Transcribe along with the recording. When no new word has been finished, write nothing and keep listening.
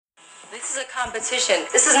This is a competition.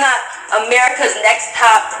 This is not America's Next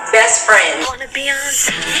Top Best Friend. Wanna be on?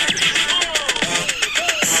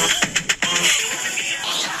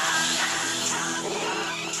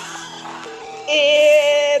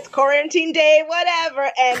 It's quarantine day,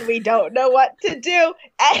 whatever, and we don't know what to do.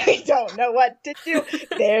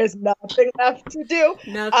 There's nothing left to do.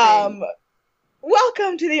 Nothing.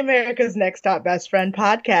 Welcome to the America's Next Top Best Friend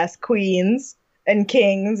podcast, queens and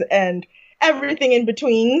kings and everything in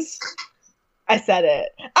betweens. I said it.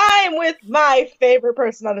 I am with my favorite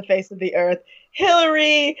person on the face of the earth,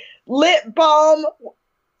 Hillary Lip Balm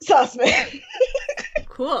Sussman.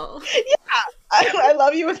 Cool. Yeah, I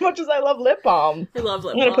love you as much as I love lip balm. I love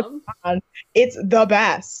lip balm. It's the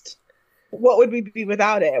best. What would we be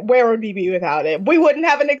without it? Where would we be without it? We wouldn't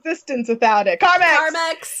have an existence without it.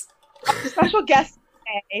 Carmex! Our special guest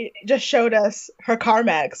today just showed us her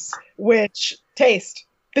Carmex, which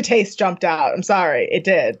the taste jumped out. I'm sorry, it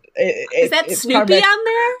did. Is that Snoopy Carmex on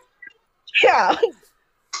there? Yeah.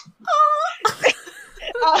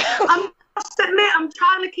 I must admit, I'm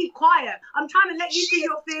trying to keep quiet. I'm trying to let you do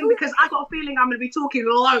your thing because I got a feeling I'm going to be talking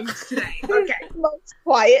loads today. Okay. Most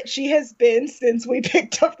quiet she has been since we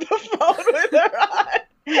picked up the phone with her on.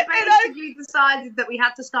 We basically decided that we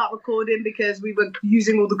had to start recording because we were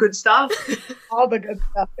using all the good stuff. All the good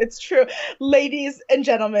stuff. It's true. Ladies and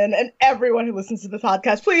gentlemen, and everyone who listens to the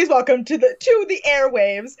podcast, please welcome to the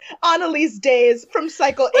airwaves, Annalise Days from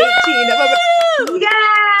Cycle 18 of Yay!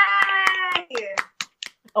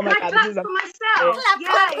 Oh my God, this is for myself.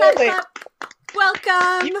 Clap.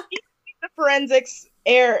 Welcome. You the forensics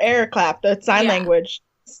air clap, the sign language.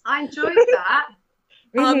 I enjoyed that.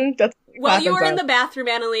 That's while you were in the bathroom,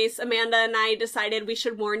 Annalise, Amanda and I decided we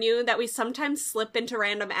should warn you that we sometimes slip into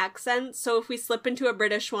random accents. So if we slip into a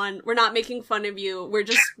British one, we're not making fun of you. We're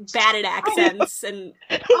just bad at accents, and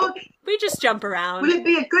we just jump around. Will it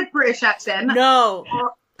be a good British accent? No.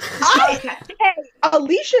 Okay. Hey,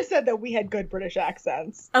 Alicia said that we had good British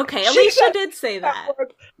accents. Okay, Alicia did say that.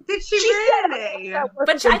 Did she really?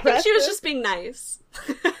 But I think she was just being nice.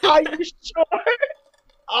 Are you sure?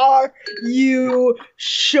 Are you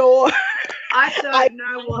sure? I don't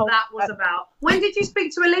know what that was about. When did you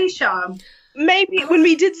speak to Alicia? Maybe when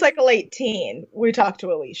we did Cycle 18, we talked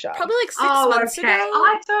to Alicia. Probably like 6 months ago.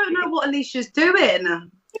 I don't know what Alicia's doing.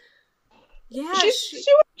 Yeah, she's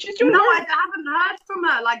doing. No, I haven't heard from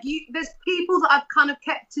her. Like, there's people that I've kind of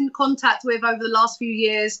kept in contact with over the last few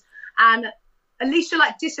years, and Alicia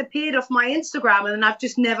disappeared off my Instagram, and then I've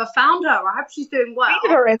just never found her. I hope she's doing well.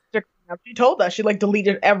 Her Instagram. She told us she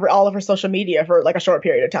deleted all of her social media for a short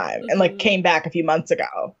period of time, and came back a few months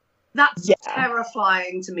ago. That's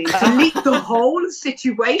terrifying to me. Delete the whole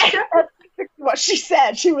situation. What she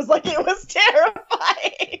said, she was like, it was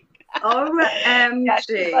terrifying.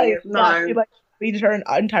 OMG. No. She deleted her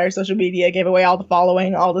entire social media, gave away all the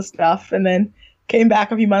following, all the stuff, and then came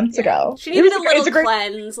back a few months ago. She needed a little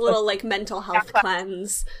cleanse, a little mental health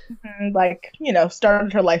cleanse.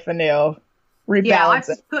 Started her life anew. Yeah, I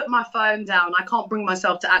just put my phone down. I can't bring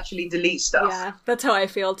myself to actually delete stuff. Yeah, that's how I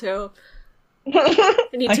feel too.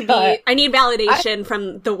 I need validation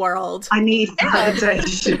from the world. I need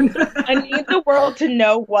validation. I need the world to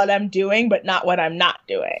know what I'm doing, but not what I'm not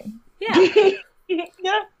doing. Yeah.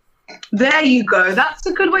 Yeah. There you go. That's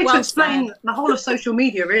a good way to explain the whole of social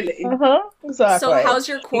media, really. Exactly. So how's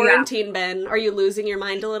your quarantine been? Are you losing your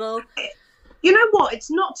mind a little? You know what? It's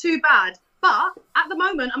not too bad. But at the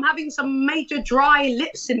moment, I'm having some major dry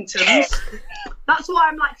lip symptoms. That's why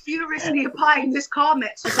I'm furiously applying this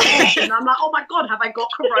Carmex. And I'm like, oh my God, have I got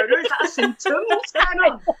corona? Is that a symptom? What's going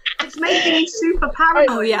on? It's making me super paranoid.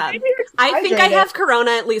 Oh, yeah. I think I have corona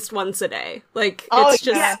at least once a day. It's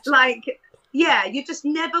just... Yeah, you're just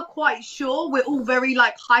never quite sure. We're all very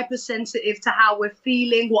hypersensitive to how we're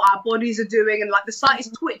feeling, what our bodies are doing, and the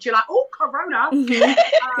slightest twitch, you're like, oh, corona. Yep.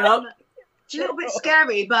 It's a little bit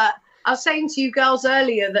scary, but I was saying to you girls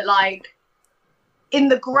earlier that in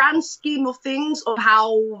the grand scheme of things of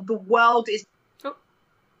how the world is.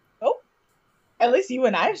 Oh, at least you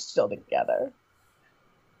and I are still together.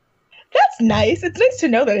 That's nice. It's nice to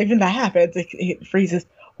know that even that happens. It freezes.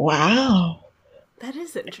 Wow. That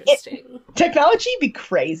is interesting. Technology be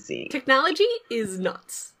crazy. Technology is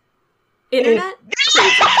nuts. Internet?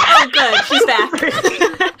 Crazy. Oh, good. She's back.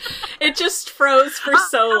 It just froze for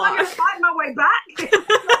so long. I'm going to find my way back.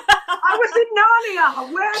 I was in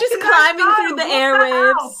Narnia. Where She's climbing through the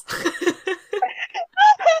airwaves.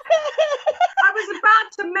 I was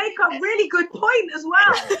about to make a really good point as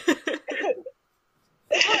well.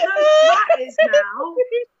 What that is now.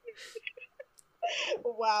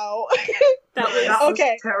 Wow. That was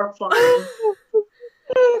terrifying.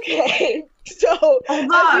 Okay. So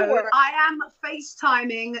although I am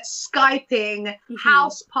FaceTiming, Skyping,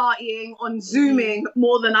 house partying, on Zooming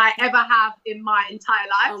more than I ever have in my entire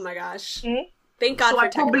life. Oh my gosh. Mhm. Thank God So for I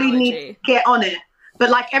probably technology. need to get on it. But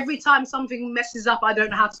like every time something messes up, I don't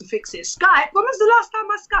know how to fix it. Skype. When was the last time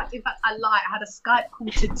I Skyped? In fact, I lie. I had a Skype call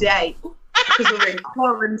today because we're in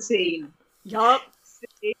quarantine. Yup.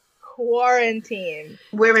 quarantine.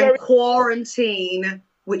 We're in quarantine,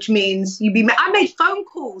 which means I made phone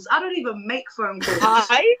calls. I don't even make phone calls.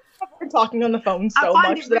 I have been talking on the phone so I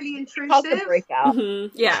find much it really that caused a intrusive. breakout.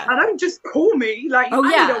 Yeah. I don't just call me. Like, Oh, I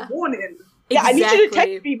yeah. need a warning. Yeah, I need you to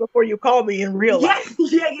Exactly. text me before you call me in real Yeah, life.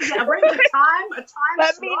 yeah. Arrange a time Let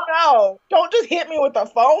slot. me know. Don't just hit me with a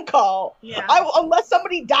phone call. Yeah. Unless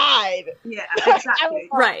somebody died. Yeah, exactly.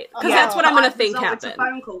 Right. Because Yeah. that's what I'm going to I've think resorted to happened.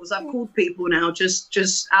 phone calls. I've called people now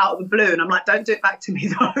just out of the blue, and I'm like, don't do it back to me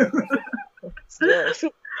though.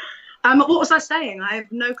 What was I saying? I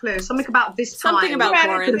have no clue. Something about this time. Something about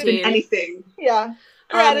Gratitude. Could have been quarantine. anything. Yeah.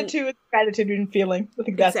 Gratitude and feeling. I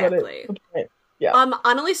think that's what Exactly. it is. Yeah.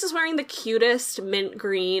 Annalise is wearing the cutest mint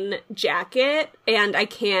green jacket, and I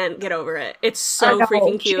can't get over it. It's so I know.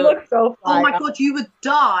 freaking She cute. looks so fly. Oh my god, you would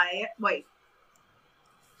die. Wait.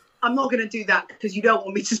 I'm not going to do that because you don't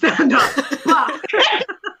want me to stand up.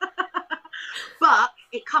 But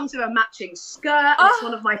it comes with a matching skirt. And it's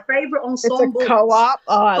one of my favourite It's a ensembles. co-op.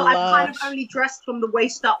 Oh, I But love. I've kind of only dressed from the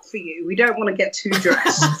waist up for you. We don't want to get too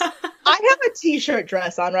dressed. I have a t-shirt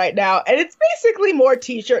dress on right now, and it's basically more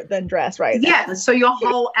t-shirt than dress right now. Yeah, so your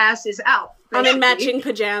whole ass is out. I'm in basically. matching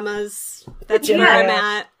pajamas. That's Yeah. where I'm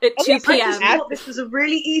at 2 I just I p.m. just thought this was a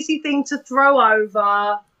really easy thing to throw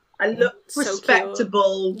over. I look So cute.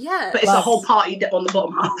 respectable. Yes. But it's a whole party on the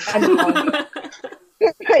bottom half. I know.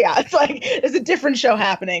 Yeah, it's like there's a different show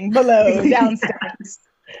happening below, downstairs.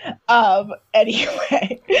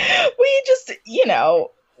 Anyway, we just,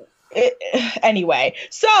 anyway.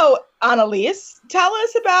 So, Annalise, tell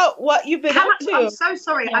us about what you've been up to. I'm so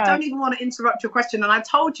sorry. I don't even want to interrupt your question. And I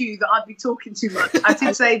told you that I'd be talking too much. I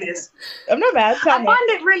did say this. I'm not mad. Tell I me. find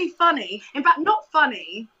it really funny. In fact, not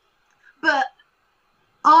funny, but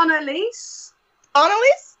Annalise.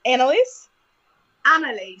 Annalise?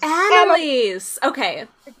 Annalise. Okay.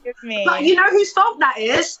 Forgive me. But you know whose fault that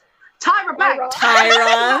is? Tyra Banks.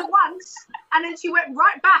 Tyra. Once, and then she went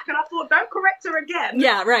right back, and I thought, don't correct her again.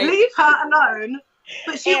 Yeah, right. Leave her alone.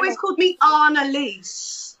 But she always called me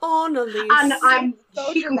Annalise. Annalise. And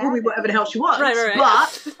So she can call me dramatic. whatever the hell she wants. Right.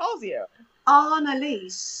 But Who calls you?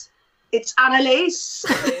 Annalise. It's Annalise.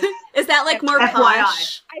 Is that like more FYI.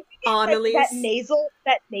 posh? I think Annalise.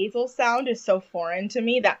 that nasal sound is so foreign to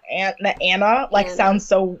me. The Anna Anna. sounds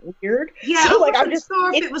so weird. Yeah, So, I I'm wasn't just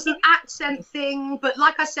sure if it was an accent thing, but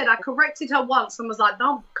like I said, I corrected her once and was like,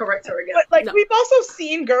 don't correct her again. But No. we've also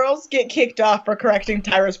seen girls get kicked off for correcting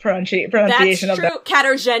Tyra's That's pronunciation of true.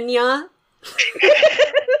 Katarzyna.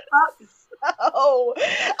 Oh,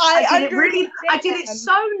 I did it understand.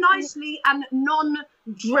 so nicely and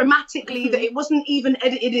non-dramatically that it wasn't even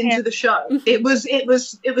edited into the show. It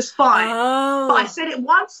was fine. Oh. But I said it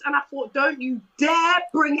once and I thought, don't you dare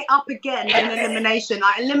bring it up again in elimination.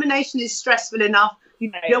 Like, elimination is stressful enough.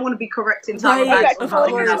 You don't want to be correcting Tyra Right. Banks. Okay, on of her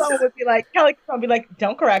Kelly course. Clarkson would be like,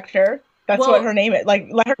 don't correct her. That's Well- what her name is. Like,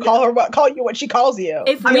 let her call you what she calls you.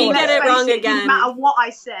 If I we mean, get let's it face wrong it again. didn't matter what I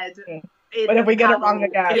said. But if we get it wrong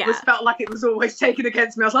again. It was felt like it was always taken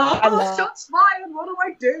against me. I was like, I love- shots fired. What do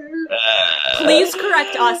I do? Please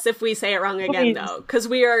correct us if we say it wrong again, Please. though, because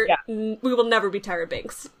we are Yeah. we will never be Tyra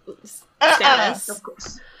Banks Uh-uh. status. Of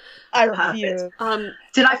course. I Perfect. refuse.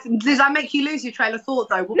 Did I make you lose your train of thought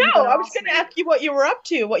though? What were you No, gonna I was ask going to me? ask you what you were up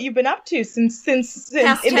to, what you've been up to since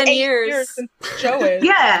Past in 10 8 years. since the show is.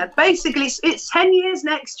 Yeah, basically it's 10 years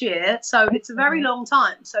next year, so it's a very long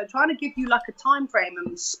time. So trying to give you like a time frame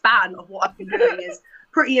and span of what I've been doing is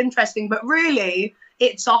pretty interesting. But really,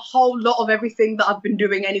 it's a whole lot of everything that I've been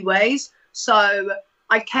doing anyways. So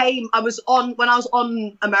when I was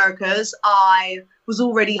on America's, I was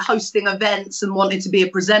already hosting events and wanted to be a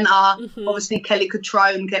presenter. Mhm. Obviously, Kelly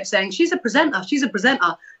Catrone kept saying, she's a presenter.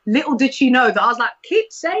 Little did she know that I was like,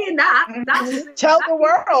 keep saying that. That's Tell exactly the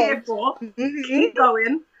what I'm world. here for. Mhm. Keep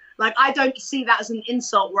going. Like, I don't see that as an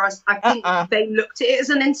insult, whereas I think Uh-uh. they looked at it as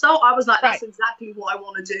an insult. I was like, that's Right. exactly what I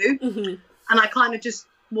want to do. Mhm. And I kind of just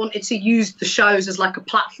wanted to use the shows as like a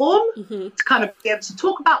platform Mhm. to kind of be able to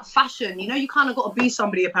talk about fashion. You know, you kind of got to be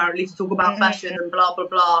somebody apparently to talk about fashion and blah, blah,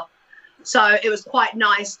 blah. So it was quite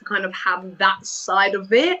nice to kind of have that side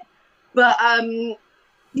of it. But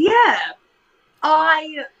yeah,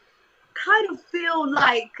 I kind of feel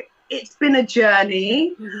like it's been a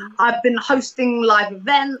journey. Mhm. I've been hosting live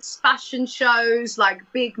events, fashion shows, like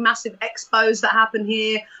big, massive expos that happen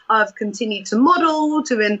here. I've continued to model.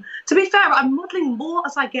 To be fair, I'm modeling more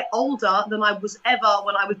as I get older than I was ever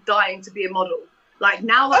when I was dying to be a model. Like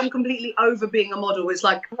now that I'm completely over being a model, it's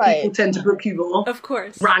like Right. people tend to book you more Of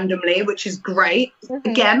course. randomly, which is great.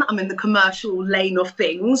 Again, I'm in the commercial lane of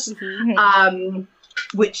things. Mhm.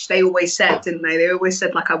 Which they always said, didn't they? They always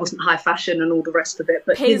said like I wasn't high fashion and all the rest of it.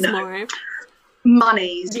 But Pays you know, more.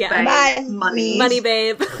 monies, Yeah. babe, Bye. monies. Money,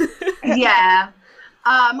 babe. Yeah.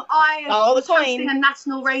 I All the was hosting coin. a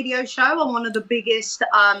national radio show on one of the biggest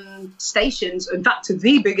stations, in fact,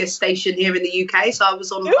 the biggest station here in the UK. So I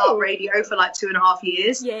was on Ooh. Heart Radio for like 2.5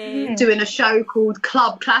 years, Yay. doing a show called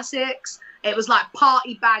Club Classics. It was like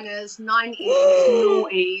party bangers, 90s,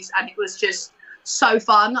 noughties, and it was just so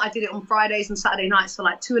fun. I did it on Fridays and Saturday nights for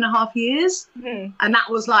like 2.5 years. Mhm. And that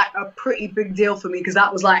was like a pretty big deal for me because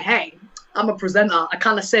that was like, hey, I'm a presenter. I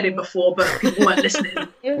kind of said it before, but people weren't listening.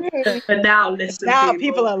 Mhm. But now listen. Now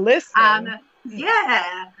people are listening. And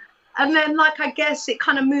yeah. And then, like, I guess it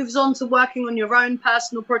kind of moves on to working on your own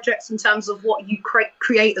personal projects in terms of what you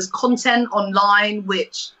create as content online,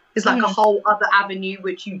 which is like a whole other avenue,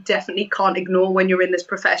 which you definitely can't ignore when you're in this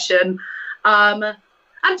profession.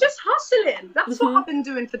 And just hustling. That's what I've been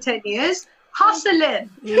doing for 10 years. Hustling.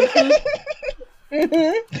 Mhm.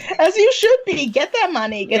 Mhm. As you should be. Get that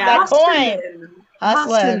money. Get Yeah. that coin.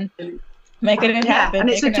 Hustling. Hustling. Making it Yeah, happen. and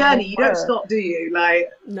it's a making it journey. You don't work. stop, do you?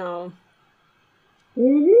 Like, No.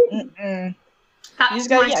 Mm-mm. that's just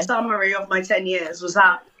gotta- my yeah. summary of my 10 years. Was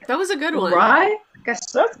that That was a good one. right? I guess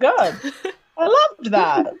so. That's good. I loved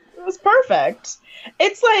that. It was perfect.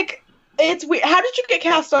 It's like, it's weird. How did you get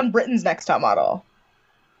cast on Britain's Next Top Model?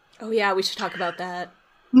 Oh yeah, we should talk about that.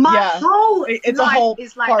 My Yeah. whole It's a life whole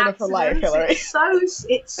is like part of her life, accidents. Hillary.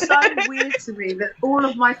 It's so weird to me that all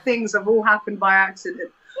of my things have all happened by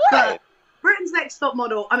accident. But Britain's Next Top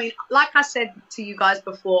Model, I mean, like I said to you guys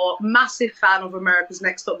before, massive fan of America's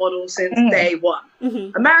Next Top Model since day one.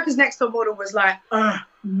 Mhm. America's Next Top Model was like,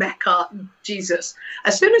 Mecca, Jesus.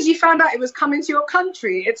 As soon as you found out it was coming to your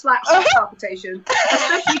country, it's like heart palpitation,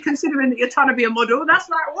 especially considering that you're trying to be a model. That's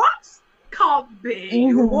like, what? Can't be.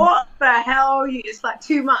 Mhm. What the hell? It's like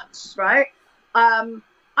too much, right?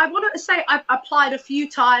 I wanted to say I applied a few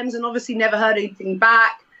times and obviously never heard anything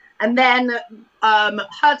back. And then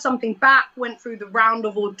heard something back, went through the round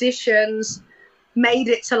of auditions, made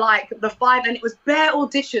it to like the final, and it was bare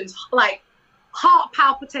auditions, like heart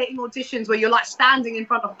palpitating auditions where you're like standing in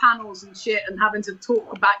front of panels and shit and having to talk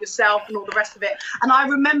about yourself and all the rest of it. And I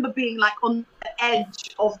remember being like on the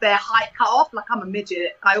edge of their height cut off, like I'm a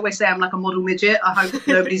midget. I always say I'm like a model midget. I hope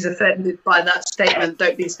nobody's offended by that statement.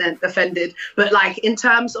 Don't be offended. But like in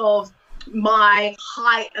terms of my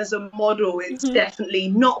height as a model, it's definitely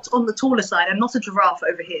not on the taller side. I'm not a giraffe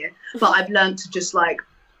over here, but I've learned to just like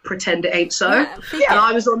pretend it ain't so. Yeah, And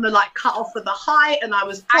I was on the like cut off of the height, and I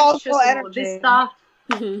was All anxious full and all of this energy. stuff.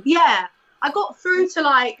 Mhm. Yeah, I got through to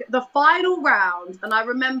like the final round, and I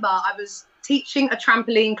remember I was teaching a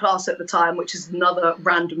trampoline class at the time, which is another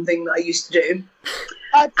random thing that I used to do.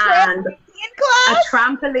 A And trampoline a class?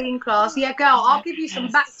 trampoline class. Yeah, girl, I'll give you some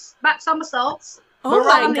back somersaults. Oh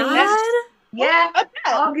my Running. god. Yeah, I bet.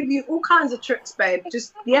 I'll give you all kinds of tricks, babe.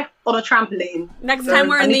 Just on a trampoline. Next So time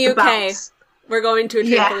we're I in need the to UK, bounce. we're going to a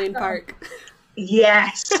Yeah. trampoline park.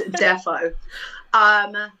 Yes, defo.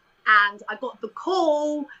 And I got the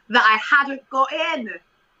call that I hadn't got in.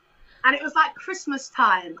 And it was like Christmas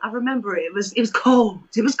time. I remember it. It was cold.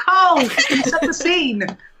 It was cold. It set the scene.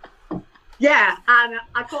 Yeah, and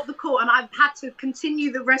I got the call, and I've had to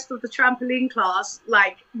continue the rest of the trampoline class,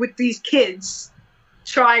 like with these kids,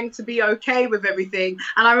 trying to be okay with everything.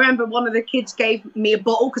 And I remember one of the kids gave me a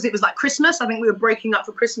bottle because it was like Christmas. I think we were breaking up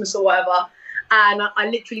for Christmas or whatever. And I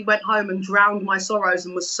literally went home and drowned my sorrows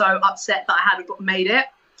and was so upset that I hadn't made it.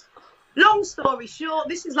 Long story short,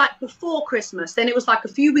 this is like before Christmas. Then it was like a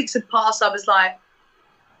few weeks had passed. I was like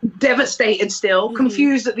devastated still,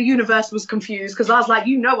 confused that the universe was confused because I was like,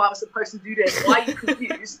 I was supposed to do this. Why are you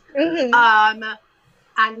confused?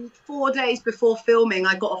 And 4 days before filming,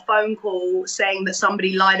 I got a phone call saying that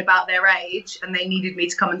somebody lied about their age and they needed me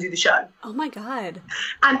to come and do the show. Oh my god.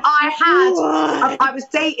 And I was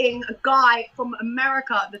dating a guy from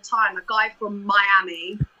America at the time, a guy from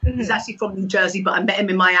Miami. He's actually from New Jersey, but I met him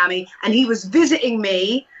in Miami. And he was visiting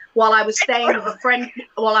me while I was staying with a friend,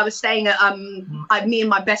 while I was staying at, me and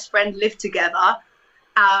my best friend lived together.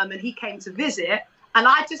 And he came to visit. And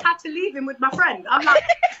I just had to leave him with my friend. I'm like,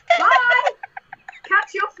 bye.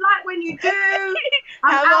 Catch your flight when you do.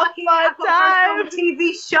 I'm Have out a here. fun I've got a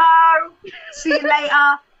TV show. See you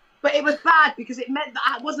later. but it was bad because it meant that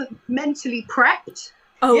I wasn't mentally prepped.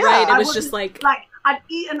 Oh, Yeah, right. It I was wasn't, just like, I'd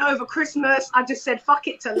eaten over Christmas. I just said, fuck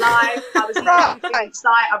it to life. I was eating everything in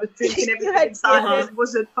sight. I was drinking everything in sight. I just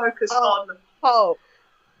wasn't focused on. Oh,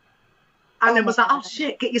 And it was like, oh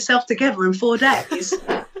shit, get yourself together in 4 days.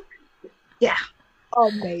 Yeah.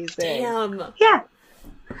 amazing. damn. Yeah.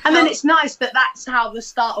 And then it's nice that that's how the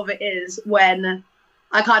start of it is, when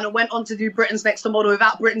I kind of went on to do Britain's Next Top Model.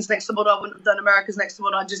 Without Britain's Next Top Model, I wouldn't have done America's Next Top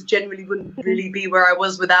Model. I just genuinely wouldn't really be where I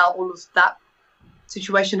was without all of that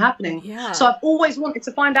situation happening. Yeah. So I've always wanted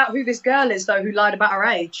to find out who this girl is, though, who lied about her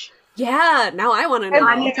age. Yeah, now I want to know. And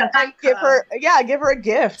I need to thank Give her. her a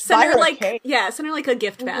gift. Send Buy her her a like, cake. send her like a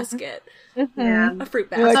gift basket, Yeah. a fruit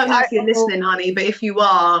I basket, don't know if you're listening, honey, but if you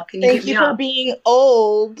are, can you Thank hit me you for up? being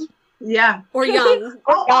old. Yeah. or young.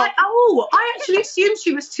 I actually assumed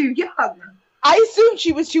she was too young. I assumed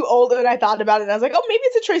she was too old, and I thought about it, and I was like, oh, maybe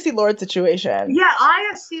it's a Tracy Lord situation. Yeah,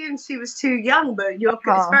 I assumed she was too young, but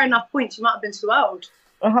it's fair enough point. She might have been too old.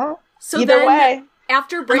 Uh-huh. So Either then, way.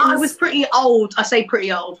 after And Britain's, I was pretty old. I say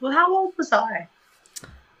pretty old. Well, how old was I?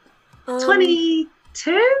 22?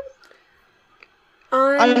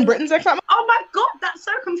 On Britain's Next Top Model? Oh my god, that's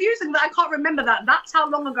so confusing that I can't remember that. That's how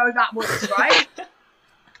long ago that was, right?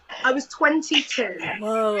 I was 22.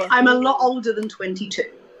 Whoa. I'm a lot older than 22.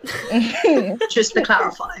 Just to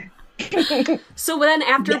clarify. So then,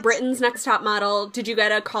 after Yes. Britain's Next Top Model, did you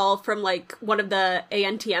get a call from like one of the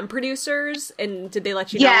ANTM producers, and did they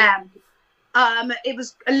let you know? Yeah. It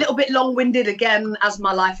was a little bit long-winded again, as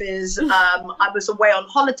my life is. I was away on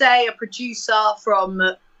holiday. A producer from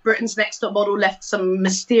Britain's Next Top Model left some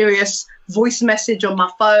mysterious voice message on my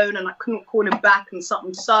phone, and I couldn't call him back, and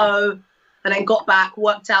something so. And then got back,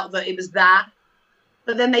 worked out that it was that.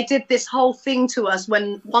 But then they did this whole thing to us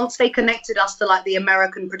once they connected us to like the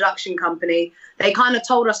American production company, they kind of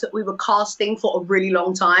told us that we were casting for a really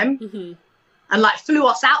long time. Mm-hmm. And like flew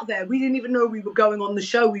us out there. We didn't even know we were going on the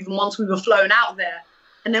show even once we were flown out there.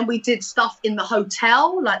 And then we did stuff in the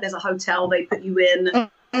hotel. Like there's a hotel they put you in.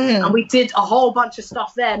 And we did a whole bunch of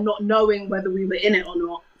stuff there, not knowing whether we were in it or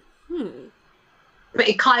not. But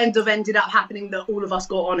it kind of ended up happening that all of us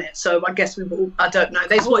got on it. So I guess we were all, I don't know.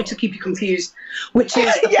 They just wanted to keep you confused, which is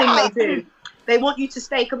the thing they do. They want you to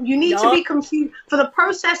stay, you need to be confused. For the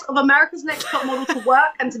process of America's Next Top Model to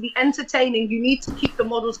work and to be entertaining, you need to keep the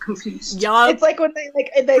models confused. Yup. It's like when they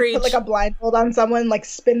Preach. put like a blindfold on someone, like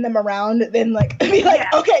spin them around, then like be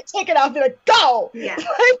like, okay, take it off, be like, go! Yeah.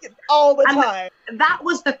 Like, all the And time. that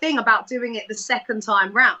was the thing about doing it the second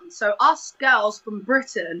time round. So us girls from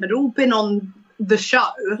Britain had all been on the show.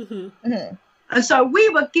 Mhm. And so we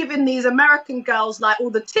were giving these American girls like all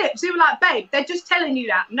the tips. We were like, babe, they're just telling you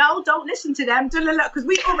that. No, don't listen to them. Because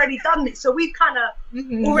we've already done it. So we've kind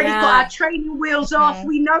of already got our training wheels off.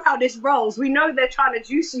 We know how this rolls. We know they're trying to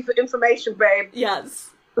juice you for information, babe. Yes.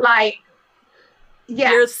 Like,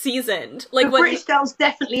 yeah. You're seasoned. Like the when British girls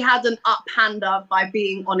definitely had an uphander by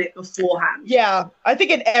being on it beforehand. Yeah, I think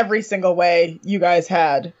in every single way you guys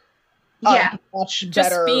had Yeah. much just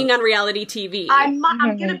better. being on reality TV. I'm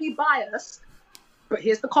going to be biased, but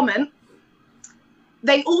here's the comment.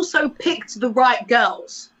 They also picked the right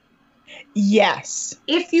girls. Yes.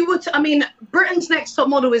 If you were to, I mean, Britain's Next Top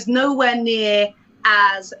Model is nowhere near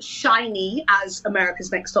as shiny as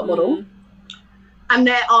America's Next Top Model. And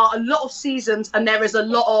there are a lot of seasons, and there is a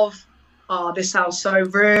lot of, oh, this sounds so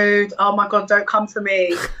rude. Oh my God, don't come for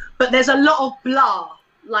me. But there's a lot of blah.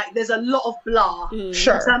 Like, there's a lot of blah.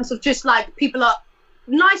 Sure. In terms of just like, people are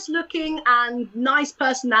nice looking and nice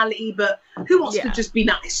personality, but who wants to just be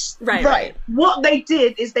nice? Right. What they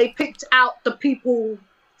did is they picked out the people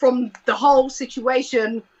from the whole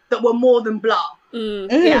situation that were more than blah.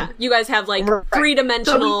 Yeah, you guys have like So we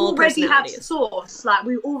three-dimensional already had personalities. source, like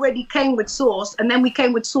we already came with source, and then we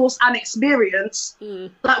came with source and experience.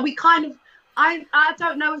 Like we kind of, I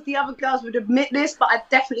don't know if the other girls would admit this, but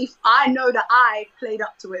I know that I played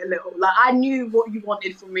up to it a little. Like I knew what you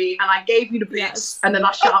wanted from me, and I gave you the bits, and then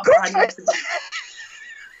I shut up where I needed to.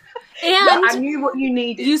 And I knew what you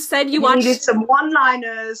needed. you said you You watched. needed some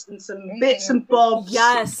one-liners and some bits and bobs.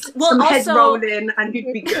 Yes. Well, some head also, rolling, and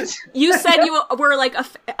you'd be good. you said you were like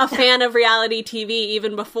a fan of reality TV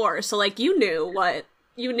even before, so like you knew what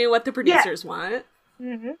the producers want.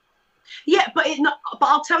 Yeah, but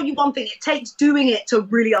I'll tell you one thing. It takes doing it to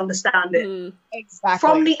really understand it. Exactly.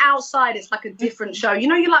 From the outside, it's like a different show. You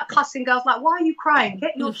know, you're like cussing girls, like, why are you crying?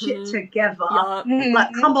 Get your shit together. Yup. Like,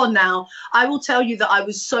 come on now. I will tell you that I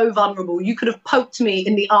was so vulnerable. You could have poked me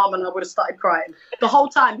in the arm and I would have started crying. The whole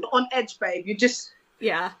time, on edge, babe. You just...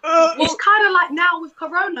 Yeah. It's kind of like now with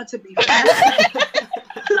Corona, to be fair.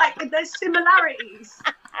 Like, there's similarities.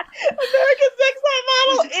 America's Next Top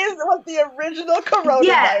Model was the original coronavirus.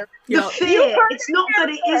 Yeah, the Yep. fear. It's not that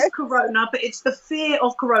it is corona, but it's the fear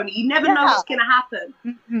of corona. You never know what's going to happen.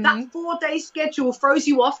 Mhm. That 4-day schedule throws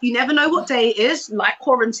you off. You never know what day it is, like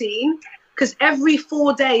quarantine, because every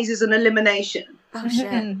 4 days is an elimination. Oh shit.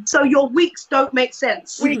 Mhm. So your weeks don't make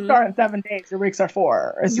sense. Weeks aren't 7 days. Your weeks are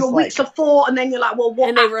 4. It's Your just weeks like, are 4, and then you're like, well, what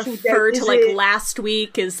And they actual refer day to is like it? last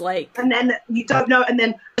week is like And then you don't know. And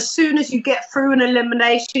then as soon as you get through an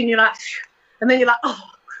elimination, you're like, phew. And then you're like, oh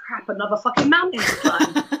crap, another fucking mountain to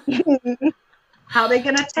climb. How are they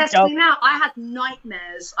going to test Yep. me now? I had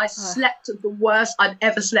nightmares. I slept the worst I'd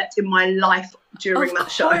ever slept in my life during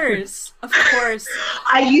that show. Of course.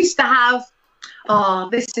 I used to have, oh,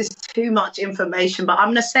 this is too much information, but I'm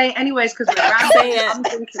going to say it anyways because we're Say rambling. it. I'm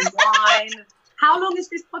drinking wine. How long is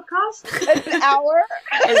this podcast? an hour.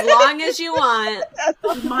 As long as you want.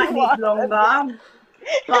 It might need longer.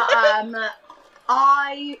 But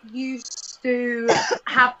I used to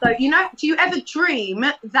have those, do you ever dream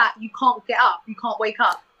that you can't get up, you can't wake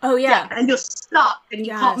up, Oh yeah. and you're stuck and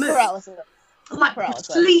you can't Yes. move? Paralysis. Like Paralysis.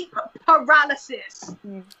 sleep paralysis.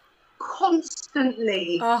 Mm.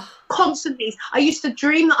 Constantly. Oh, Constantly. I used to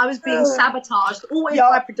dream that I was being sabotaged, always Yeah.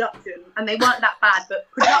 by production, and they weren't that bad, but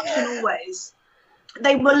production always.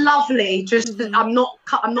 They were lovely. Just that I'm not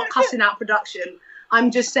cussing out production. I'm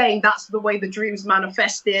just saying that's the way the dreams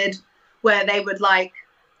manifested, where they would like,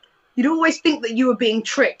 you'd always think that you were being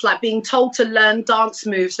tricked, like being told to learn dance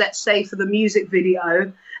moves, let's say for the music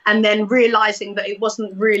video, and then realizing that it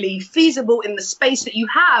wasn't really feasible in the space that you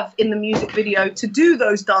have in the music video to do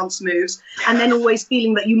those dance moves, and then always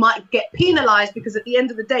feeling that you might get penalized because at the end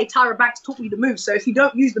of the day, Tyra Banks taught me the moves. So if you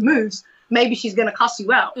don't use the moves, maybe she's going to cuss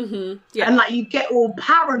you out. yeah. And like you get all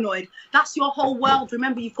paranoid. That's your whole world.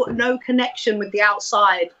 Remember, you've got no connection with the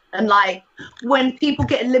outside. And like when people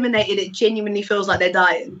get eliminated, it genuinely feels like they're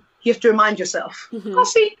dying. You have to remind yourself, oh,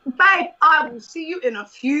 see, babe, I will see you in a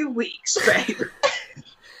few weeks, babe.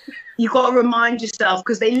 You got to remind yourself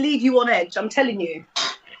because they leave you on edge. I'm telling you.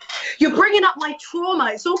 You're bringing up my trauma.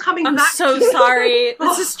 It's all coming I'm back so to me. sorry.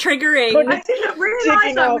 This is triggering. I didn't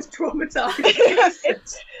realize I was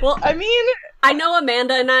traumatized. Well, I mean, I know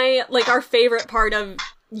Amanda and I, like, our favorite part of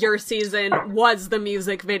your season was the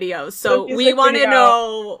music video, so The we music want to video.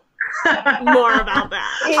 know more about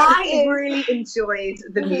that. I really enjoyed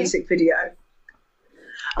the music video.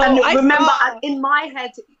 And I remember, saw- in my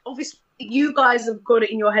head, obviously, you guys have got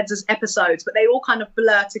it in your heads as episodes, but they all kind of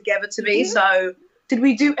blur together to me. So, did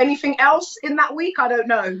we do anything else in that week? I don't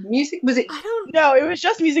know. Music, was it? I don't. no, it was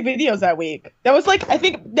just music videos that week. That was like, I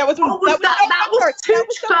think that was when Oh, was that was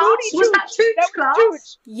Tooch class? Was that Tooch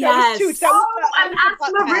class? Yes. That was Tooch. That Oh, was and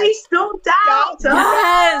Asma Marie still down.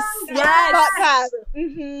 Yes. Yes. Hot pass.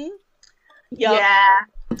 Mm-hmm. Yep.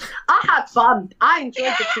 Yeah. I had fun. I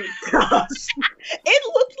enjoyed the Tooch class. It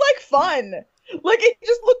looked like fun. Like, it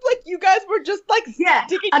just looked like you guys were just like, Yeah,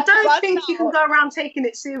 sticking I your don't butts think you can out. go around taking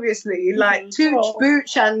it seriously. Like Tooch, Oh.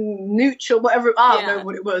 Booch, and Nooch or whatever. I don't Yeah. know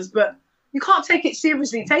what it was, but you can't take it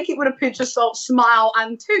seriously. Take it with a pinch of salt, smile,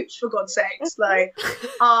 and Tooch, for God's sakes. Like,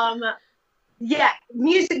 yeah,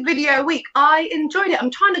 music video week. I enjoyed it.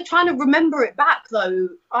 I'm trying to remember it back though.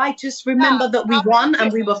 I just remember that we won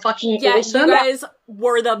and we were fucking Yeah, awesome. you guys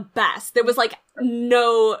were the best. There was like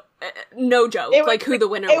no joke, It was- like who the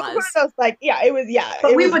winner It was one was. of those, like, yeah, it was, yeah.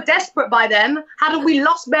 But it we was, were desperate by then. Hadn't we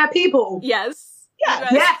lost bare people? Yes. Yeah.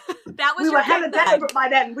 You guys- Yeah. That was We your were hella comeback. desperate by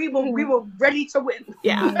then. We were ready to win.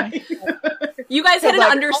 Yeah. You guys had an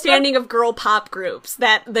Like, understanding of girl pop groups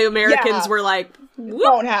that the Americans Yeah. were like, we whoop.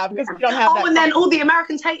 don't have, because we don't have that. Oh, and then all the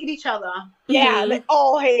Americans hated each other. yeah, Mhm. they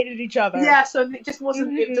all hated each other. Yeah, so it just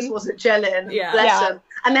wasn't gelling. Yeah. Bless Yeah. them.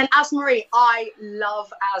 And then Az Marie, I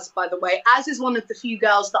love Az, by the way. Az is one of the few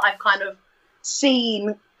girls that I've kind of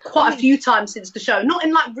seen quite a few times since the show. Not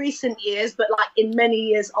in like recent years, but like in many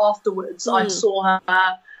years afterwards. I saw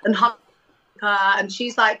her and hugged her, and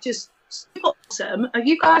she's like just super awesome. Are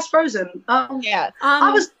you guys frozen? Yeah.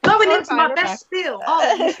 I was going we're into fine, my we're best spiel.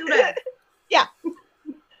 Oh, you still there? Yeah.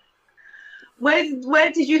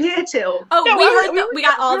 Where did you hear till? Oh, No, we we were- heard we that. were- We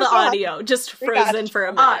got all we were the so happy. audio, just We got frozen it. for a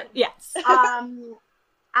Alright. minute. Yes.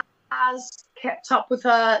 As kept up with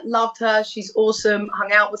her, loved her, she's awesome,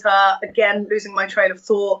 hung out with her, again, losing my train of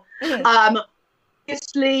thought.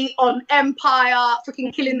 Obviously on Empire,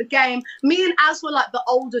 freaking killing the game. Me and Az were like the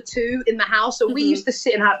older two in the house, so we used to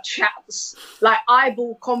sit and have chats, like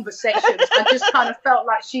eyeball conversations. I just kind of felt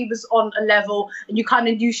like she was on a level and you kind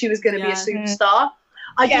of knew she was going to be a superstar.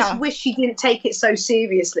 I Yeah. just wish she didn't take it so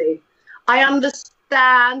seriously. I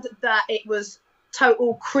understand that it was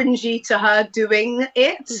total cringy to her doing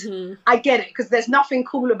it. Mhm. I get it, because there's nothing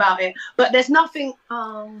cool about it. But there's nothing,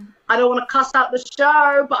 I don't want to cuss out the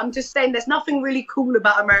show, but I'm just saying there's nothing really cool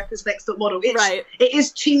about America's Next Top Model. Right. It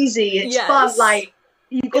is cheesy. It's Yes. fun. Like,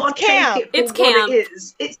 you got to camp. take it for It's what camp. it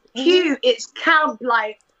is. It's cute. It's camp.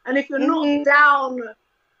 Like, and if you're not down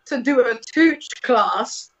to do a Tooch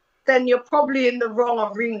class, then you're probably in the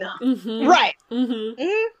wrong arena. Mhm. Right. Mhm.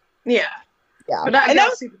 Yeah. Yeah. But that And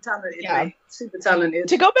girl's super talented. yeah. Mate. Super talented.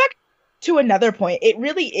 To go back to another point, it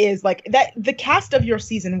really is like that. The cast of your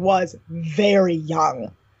season was very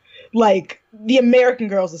young, like the American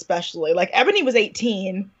girls especially. Like Ebony was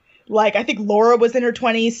 18. Like I think Laura was in her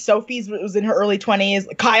 20s. Sophie's was in her early 20s.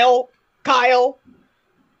 Kyle.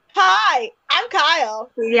 Hi, I'm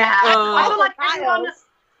Kyle. Yeah. Oh. I feel like Kyle. everyone.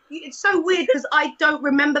 It's so weird because I don't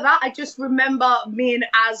remember that. I just remember me and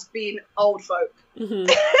Az being old folk. Mhm.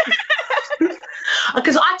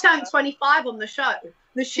 Because I turned 25 on the show.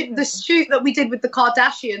 The shoot that we did with the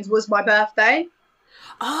Kardashians was my birthday.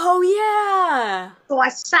 Oh yeah. So I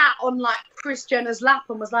sat on like Kris Jenner's lap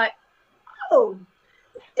and was like, oh,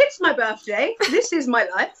 it's my birthday. This is my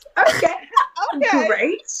life. Okay. Okay.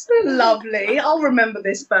 Great. Lovely. I'll remember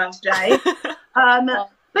this birthday.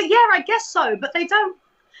 But yeah, I guess so. But they don't.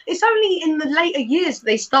 It's only in the later years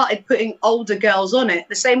they started putting older girls on it.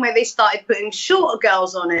 The same way they started putting shorter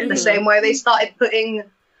girls on it. The same way they started putting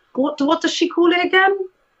what does she call it again?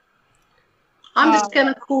 I'm just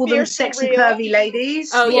gonna call them Fiercely sexy Real. curvy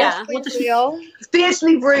ladies. Oh, yeah. What does she? Real.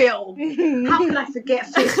 Fiercely real. How can I forget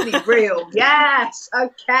fiercely real? Yes.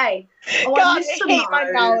 Okay. Oh, God, I miss I hate my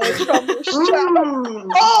Simone. knowledge from this show.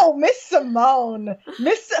 Mm. Oh, Miss Simone. Can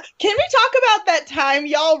we talk about that time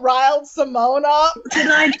y'all riled Simone up? What did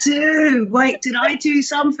I do? Wait, did I do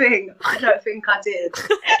something? I don't think I did.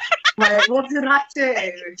 Wait, what did I do?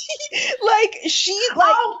 Like she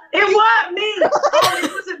like Oh, it weren't me. Oh,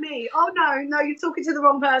 it wasn't me. Oh no, you're talking to the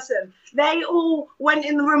wrong person. They all went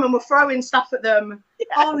in the room and were throwing stuff at them.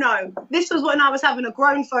 Oh no, this was when I was having a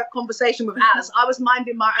grown folk conversation with Az. I was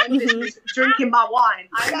minding my own business, drinking my wine.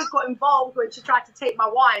 I only got involved when she tried to take my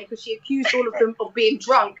wine because she accused all of them of being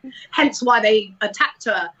drunk. Hence why they attacked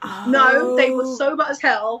her. Oh. No, they were sober as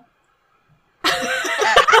hell.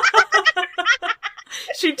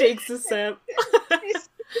 She takes a sip.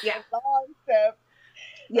 Yeah, long sip.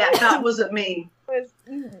 yeah, that wasn't me.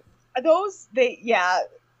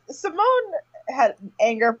 Simone had an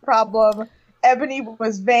anger problem. Ebony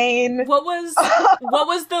was vain. What was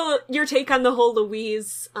your take on the whole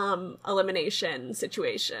Louise elimination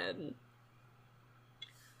situation?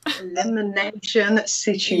 Elimination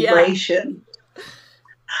situation.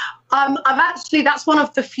 That's one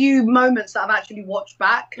of the few moments that I've actually watched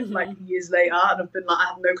back like years later, and I've been like, I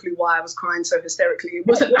have no clue why I was crying so hysterically. It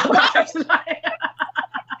wasn't that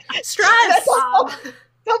bad. Stress.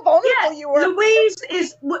 How vulnerable you were. Louise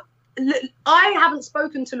is. I haven't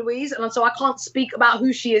spoken to Louise, and so I can't speak about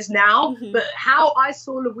who she is now. But how I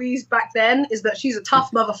saw Louise back then is that she's a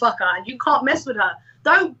tough motherfucker, and you can't mess with her.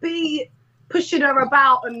 Don't be pushing her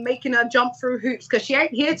about and making her jump through hoops, because she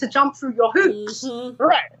ain't here to jump through your hoops.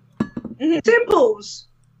 Right. Simples.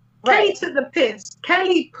 Right. Kelly took the piss.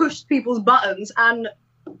 Kelly pushed people's buttons, and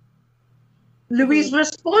Louise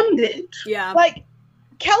responded. Yeah. Like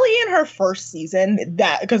Kelly in her first season,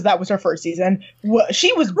 because that was her first season,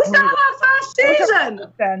 she was Was that brutal. her first season?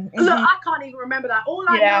 Then. Look, I can't even remember that. All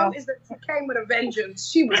I know is that she came with a vengeance.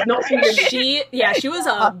 She was not feeling it. She was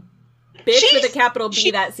a bitch with a capital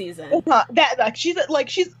B that season. She's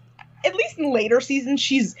at least in later seasons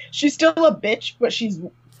she's still a bitch, but she's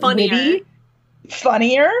funnier.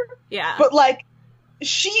 Yeah. But like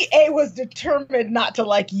she was determined not to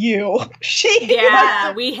like you.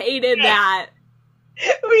 We hated that.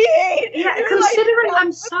 We hate. Yeah, considering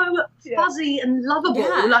I'm so fuzzy and lovable,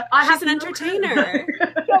 Yeah, like I she's have an no entertainer.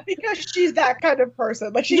 No, because she's that kind of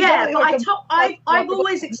person. Like she's Yeah, really, but like, I've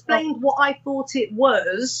always explained what I thought it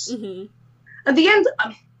was. Mhm. At the end,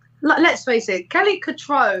 let's face it, Kelly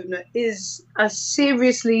Catrone is a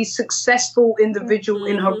seriously successful individual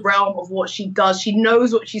in her realm of what she does. She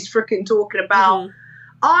knows what she's freaking talking about.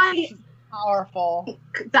 I powerful.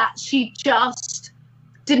 think that she just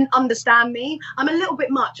didn't understand me. I'm a little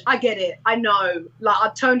bit much. I get it. I know. Like,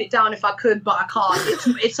 I'd tone it down if I could, but I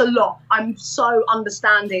can't. It's a lot. I'm so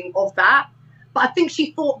understanding of that. But I think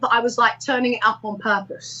she thought that I was like turning it up on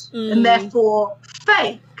purpose and therefore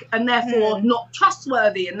fake and therefore not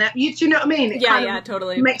trustworthy. And that, you know what I mean? It kind of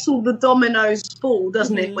totally makes all the dominoes fall,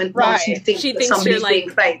 doesn't it? When once you think that somebody's being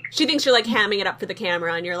fake. She thinks you're like hamming it up for the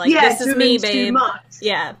camera and you're like, this is me, babe. Too much.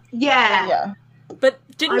 Yeah. Yeah. But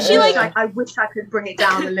didn't she I wish I could bring it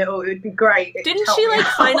down a little. It would be great. Didn't she like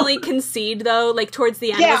finally concede though? Like towards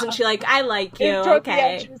the end, wasn't she like, "I like you"?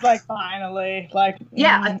 Okay. She was like, finally, like.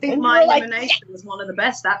 Yeah, I think my elimination was one of the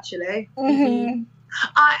best actually. Mm-hmm.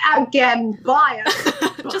 I am again biased,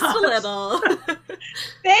 just a little.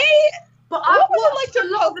 But I've watched a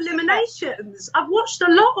lot of eliminations. I've watched a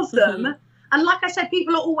lot of them. And like I said,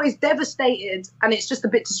 people are always devastated, and it's just a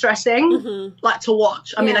bit distressing, like, to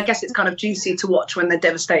watch. I mean, I guess it's kind of juicy to watch when they're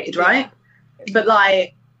devastated, right? But,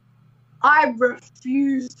 like, I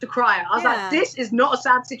refused to cry. I was like, this is not a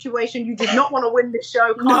sad situation. You did not want to win this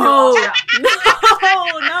show. No.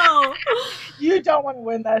 You don't want to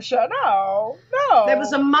win that show. No. There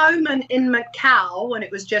was a moment in Macau when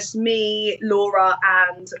it was just me, Laura,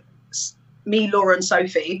 and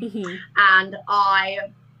Sophie. And I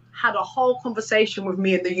had a whole conversation with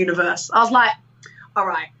me and the universe. I was like, all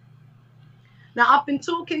right, now I've been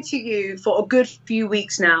talking to you for a good few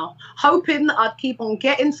weeks now, hoping that I'd keep on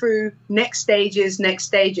getting through next stages.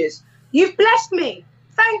 You've blessed me.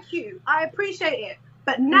 Thank you. I appreciate it.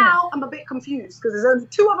 But now I'm a bit confused because there's only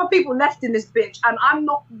 2 other people left in this bitch, and I'm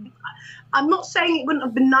not saying it wouldn't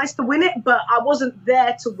have been nice to win it, but I wasn't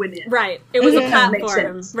there to win it. Right. It was a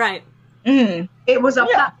platform. Right. It was a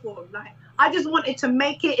platform. Like, I just wanted to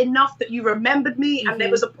make it enough that you remembered me, and there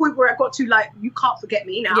was a point where I got to, like, you can't forget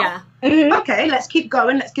me now. Yeah. Okay, let's keep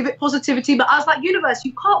going. Let's give it positivity. But I was like, universe,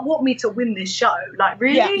 you can't want me to win this show. Like,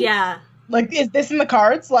 really? Yeah. Like, is this in the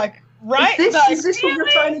cards? Like, right? Is this what you're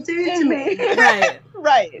trying to do to me? Right.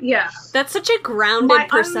 Right. Yeah. That's such a grounded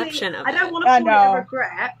perception of it. I don't want to call it a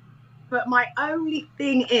regret, but my only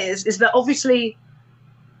thing is that obviously,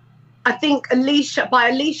 I think by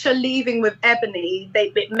Alicia leaving with Ebony,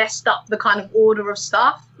 it messed up the kind of order of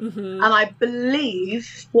stuff. And I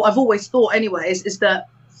believe, what I've always thought anyways, is that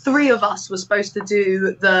 3 of us were supposed to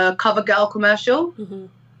do the CoverGirl commercial.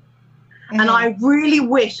 And I really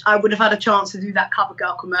wish I would have had a chance to do that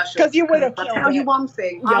CoverGirl commercial. Because you would have killed it. I'll tell you one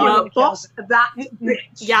thing. I would have bossed that bitch.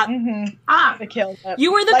 Yeah. I killed it.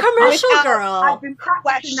 You were the commercial girl. I've been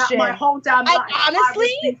practicing that my whole damn life. Honestly?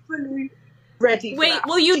 I was fully ready for that.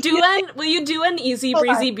 Will you do an easy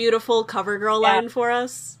breezy beautiful CoverGirl line for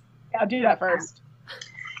us? Yeah, I'll do that first.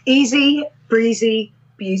 Easy breezy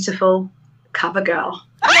beautiful CoverGirl.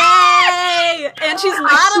 Yay! And she's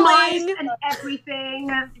modeling and everything.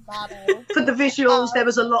 For the visuals, there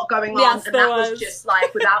was a lot going on, yes, and that was just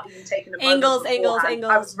like without even taking a moment angles.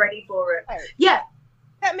 I was ready for it. Yeah,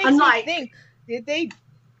 that makes me think. Did they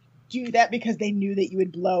do that because they knew that you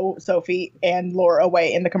would blow Sophie and Laura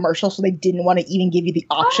away in the commercial, so they didn't want to even give you the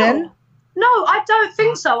option? No, I don't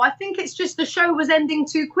think so. I think it's just the show was ending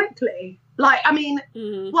too quickly. Like, I mean,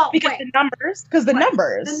 because the numbers.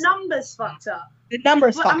 The numbers fucked up. The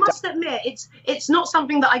numbers but fucked I must up. admit, it's not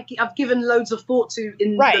something that I've given loads of thought to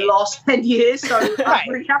in the last 10 years, so I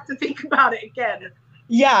really have to think about it again.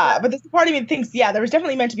 Yeah, but this part of me thinks, there was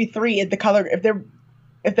definitely meant to be 3 in the color. If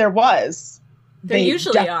there was, there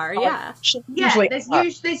usually are. Yeah. There's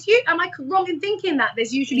usually. Am I wrong in thinking that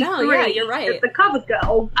there's usually 3? Yeah, you're right. The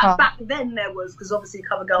CoverGirl back then there was, because obviously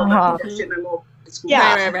CoverGirl don't do that shit no more.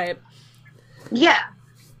 Right. Yeah.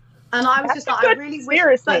 And I was just like, I really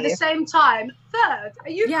wish, but at the same time, 3rd, are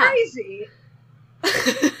you crazy?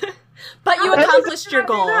 But you accomplished your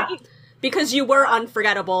goal because you were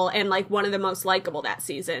unforgettable and like one of the most likable that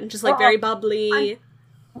season. Just like very bubbly.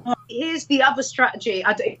 Here's the other strategy.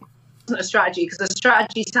 It wasn't a strategy because the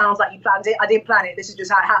strategy sounds like you planned it. I didn't plan it. This is just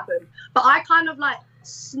how it happened. But I kind of like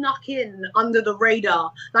snuck in under the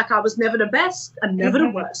radar, like I was never the best and never the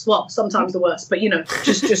worst. Well, sometimes the worst, but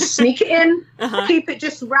just sneak it in, keep it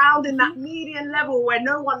just round in that median level where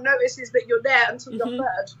no one notices that you're there until you're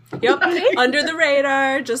 3rd. Yep, under the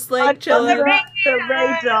radar, just like chilling. Under the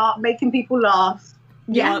radar, making people laugh.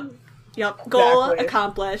 Yeah. Yep. Goal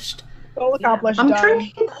accomplished. Goal accomplished. I'm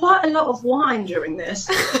drinking quite a lot of wine during this.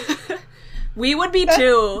 We would be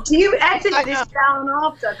too. Do you edit this down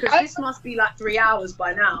after? Because this must be like 3 hours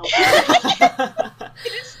by now.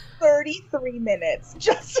 It is 33 minutes.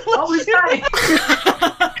 Just what was that?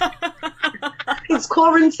 It's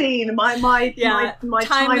quarantine. My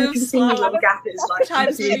time continuum gap is like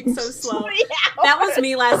time's moving so slow. That was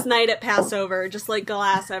me last night at Passover, just like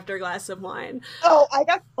glass after glass of wine. Do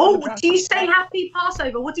you say happy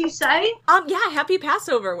Passover? What do you say? Yeah, happy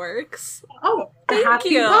Passover works. Oh, thank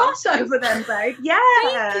you. Passover then, babe.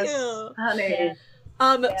 Yes. Thank you. Honey.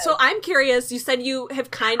 So I'm curious, you said you have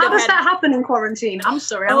How does that happen in quarantine? I'm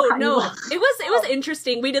sorry. It was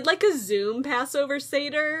interesting. We did like a Zoom Passover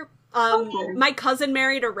Seder, My cousin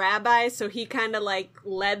married a rabbi, so he kind of like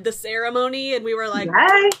led the ceremony, and we were like,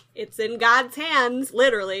 Yay. it's in God's hands,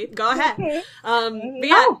 literally. Go ahead. But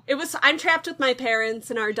yeah, I'm trapped with my parents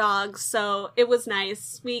and our dogs, so it was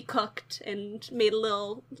nice. We cooked and made a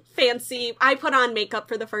little fancy. I put on makeup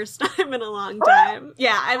for the first time in a long time.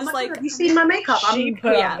 Yeah, I was like, have you seen my makeup? She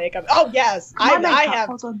put on makeup. Oh yes, I have.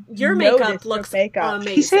 Your makeup looks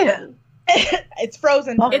amazing. You see it? It's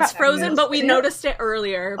frozen. It's frozen, but we noticed it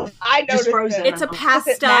earlier. I noticed frozen. It's a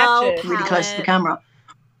pastel It palette. Really close to the camera.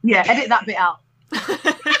 Yeah, edit that bit out.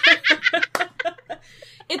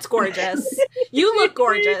 It's gorgeous. You look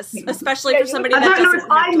gorgeous, especially for somebody I that don't know doesn't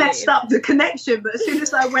if I have to messed leave. up the connection, but as soon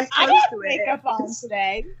as I went I close have to makeup it, on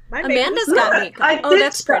today. My Amanda's makeup's got on. makeup. I Oh, did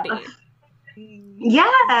that's pretty. stuff.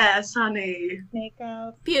 Yes, honey.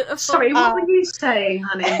 Makeup. Beautiful. Sorry, what were you saying,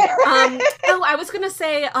 honey? I was gonna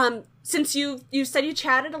say, since you said you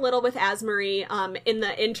chatted a little with Asmarie, in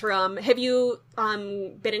the interim, have you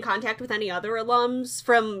been in contact with any other alums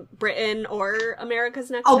from Britain or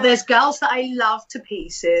America's Next Top? There's girls that I love to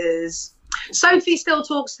pieces. Sophie still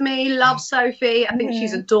talks to me. Love Sophie. I think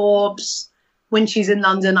she's adorbs. When she's in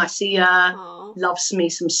London, I see her. Aw. Loves me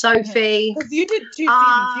some Sophie. 'Cause you did 2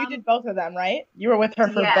 seasons. You did both of them, right? You were with her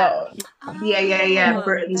for both. Yeah. Oh,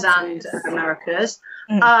 Britain's that's and nice. America's.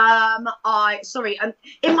 Mm. And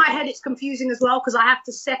in my head it's confusing as well because I have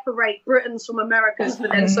to separate Britain's from America's,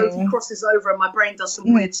 but then Sophie crosses over and my brain does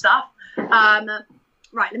some weird stuff.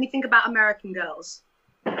 Right, let me think about American girls.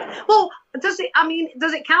 Well, does it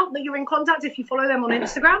count that you're in contact if you follow them on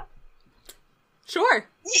Instagram? Sure.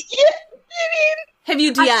 Yeah, Have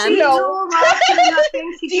you I see DM'd? Laura doing her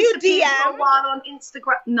thing. She Do you disappeared for a DM? while on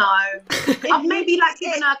Instagram? No. I've maybe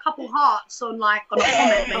given her a couple hearts on a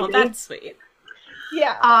comment maybe. Oh, that's sweet.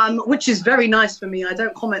 yeah. Which is very nice for me. I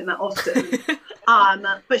don't comment that often.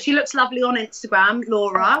 But she looks lovely on Instagram,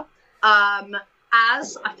 Laura.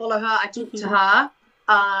 As I follow her, I talk to her.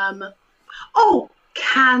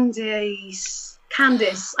 Candice.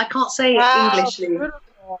 I can't say it Englishly.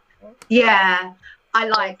 Beautiful. Yeah, I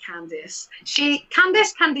like Candice. Candice.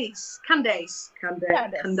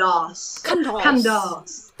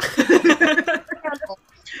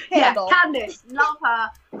 Yeah, Handle. Candice, love her.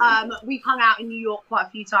 We've hung out in New York quite a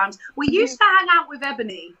few times. We used to hang out with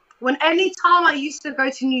Ebony. Any time I used to go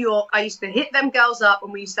to New York, I used to hit them girls up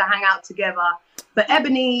and we used to hang out together. But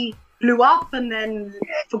Ebony blew up and then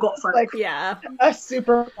forgot folk. Like Yeah. a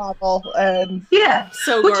supermodel, and Yeah,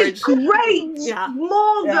 So which gorgeous. is great. Yeah.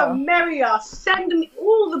 More Yeah. the merrier. Send me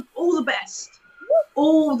all the best.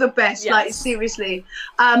 All the best. Yes. Like seriously.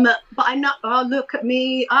 But I know. Oh, look at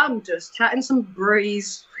me. I'm just chatting some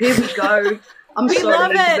breeze. Here we go. I'm We sorry.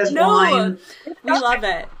 love it. There's No. wine. We love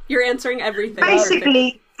it. You're answering everything.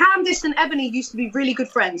 Basically, Candice and Ebony used to be really good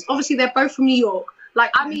friends. Obviously, they're both from New York.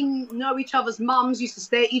 Know each other's mums, used to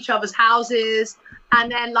stay at each other's houses. And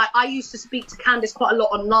then, I used to speak to Candice quite a lot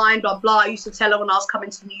online, blah, blah. I used to tell her when I was coming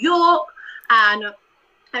to New York. And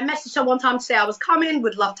I messaged her one time to say I was coming,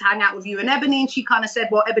 would love to hang out with you and Ebony. And she kind of said,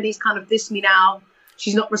 well, Ebony's kind of dissed me now.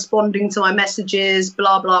 She's not responding to my messages,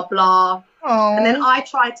 blah, blah, blah. oh, And then I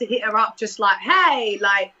tried to hit her up just hey,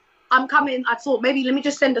 I'm coming. I thought maybe let me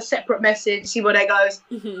just send a separate message, see where it goes.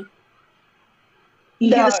 Mm-hmm. You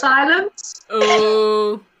hear No. the silence?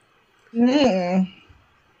 Oh.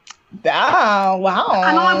 Wow.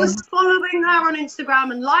 And I was following her on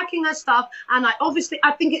Instagram and liking her stuff. And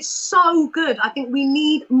I think it's so good. I think we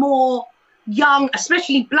need more young,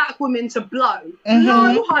 especially black women to blow.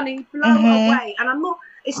 Blow, honey, blow away. And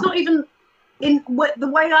it's not even the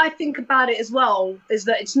way I think about it as well is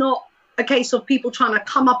that it's not a case of people trying to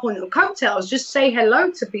come up on your coattails. Just say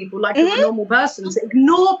hello to people like you're a normal person. To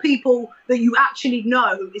ignore people that you actually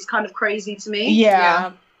know is kind of crazy to me.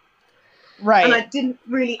 Yeah. Right. And I didn't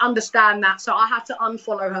really understand that, so I had to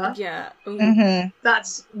unfollow her. Yeah. Ooh. Mm-hmm.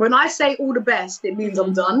 That's when I say all the best, it means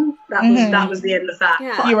I'm done. That was the end of that.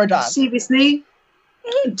 Yeah. But You were done. seriously,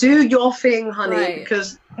 do your thing, honey, Right.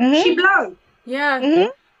 because Mhm. she blow. Yeah. Mhm.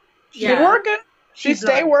 She's Yeah. working. She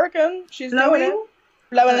stay blowing. working. She's doing Blowing. it.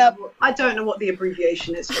 Blowing up. I don't know what the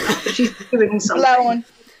abbreviation is for that, but she's doing something. Blowing.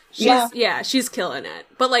 She's killing it.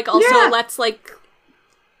 But also Yeah. let's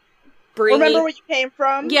bring Remember where you came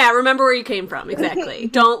from? Yeah, remember where you came from, exactly.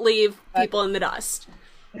 Don't leave people in the dust.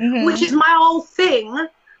 Mhm. Which is my whole thing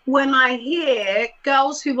when I hear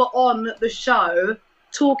girls who were on the show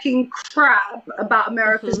talking crap about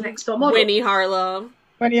America's Next Top Model. Winnie Harlow.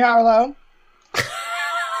 Winnie Harlow.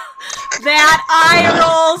 That eye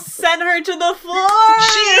roll sent her to the floor!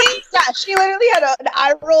 She literally had an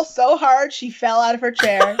eye roll so hard she fell out of her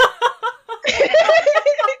chair.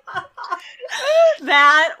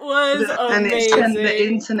 That was And it's and the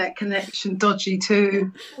amazing. internet connection dodgy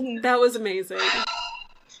too. That was amazing.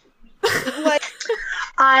 Like,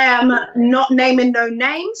 I am not naming no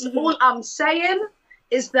names. All I'm saying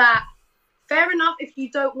is that fair enough if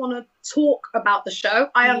you don't want to talk about the show.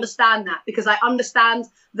 I understand that because I understand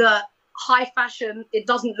the high fashion, it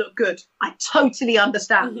doesn't look good. I totally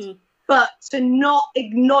understand. But to not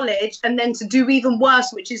acknowledge and then to do even worse,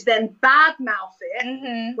 which is then badmouth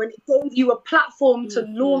it when it gave you a platform to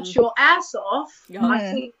launch your ass off, I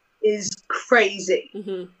think is crazy.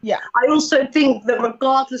 yeah. I also think that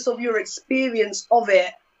regardless of your experience of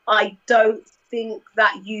it, I don't think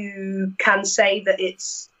that you can say that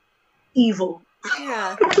it's evil.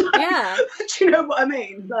 Yeah. Yeah. Do you know what I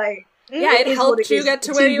mean? Like, Yeah, it is helped what it you is. get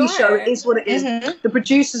to The where TV you show, are. it is what it is. The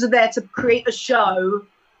producers are there to create a show.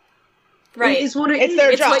 Right. It is what it It's is.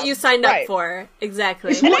 their It's job. what you signed up Right. for.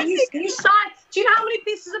 Exactly. It's what you signed. Do you know how many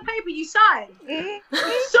pieces of paper you signed?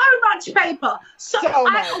 So much paper. So I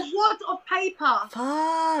much. had a word of paper.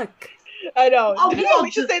 Fuck. I know. A No, wad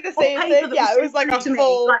we should say the of same paper thing. that Yeah, it was like sent a through to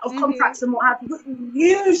full me, like of contracts and what have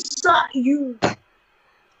you. You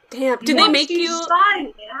Damn. Did they once make you sign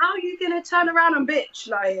it, how are you gonna turn around and bitch?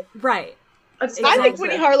 Like, right? I think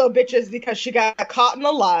Winnie Harlow bitches because she got caught in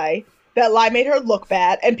a lie. That lie made her look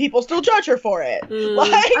bad, and people still judge her for it.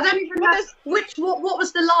 Like, I don't even know this- what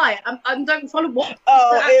was the lie. I don't follow what Oh,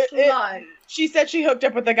 was the actual lie. she said she hooked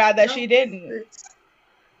up with a guy that she didn't.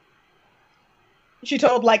 She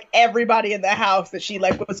told like everybody in the house that she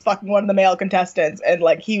like was fucking one of the male contestants, and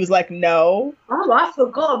like he was like, no. Oh, I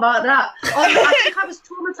forgot about that. I think I was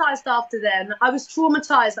traumatized after then. I was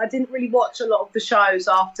traumatized. I didn't really watch a lot of the shows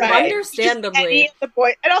after. Right. Understandably. Just the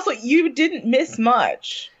point, and also you didn't miss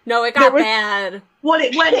much. No, it There got was- bad. Well,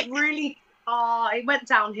 it went really. It went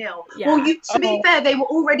downhill. Yeah. Well, to be fair, they were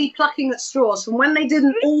already plucking at straws from when they did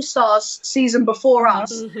an All Stars season before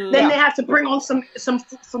us. Mhm. Then they had to bring on some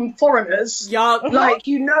foreigners. Yup. Like,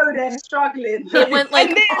 you know, they're struggling. It went like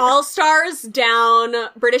And then- All Stars down,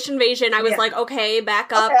 British Invasion. I was Yeah. like, okay,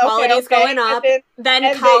 back up, Okay, quality's okay. going up. And Then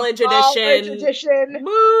and College then College Edition. edition.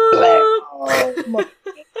 Woo! Oh,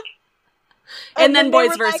 And then they Boys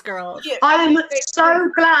were vs. like, Girls. yeah, I am so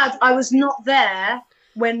glad I was not there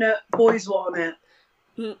when boys were on it.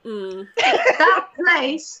 Mm-mm. That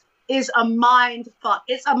place is a mind fuck.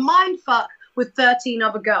 It's a mind fuck with 13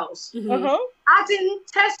 other girls. Mhm. Uh-huh. Adding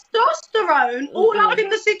testosterone all up in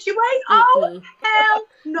the situation. Oh, hell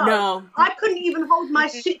no. No. I couldn't even hold my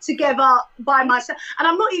shit together by myself. And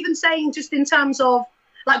I'm not even saying just in terms of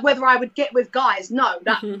like whether I would get with guys. No,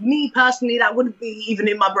 that me personally, that wouldn't be even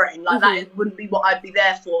in my brain. Like that wouldn't be what I'd be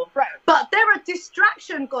there for. Right. But they're a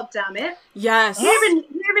distraction, goddammit. Yes. Here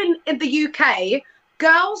in the UK,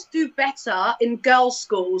 girls do better in girls'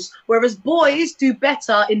 schools, whereas boys do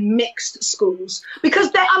better in mixed schools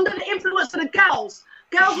because they're under the influence of the girls.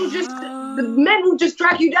 Girls will just, the men will just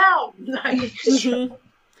drag you down. Like, Mhm.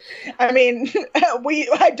 I mean,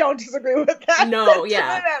 I don't disagree with that. No, yeah.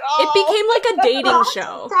 sentiment at all. It became like a dating but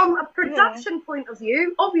show. from a production point of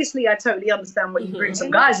view, obviously I totally understand what you bring some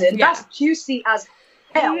guys in. Yeah. That's juicy as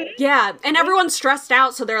hell. Yeah, and everyone's stressed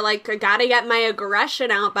out, so they're like, I gotta get my aggression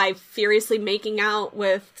out by furiously making out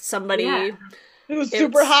with somebody. Yeah. It was It's-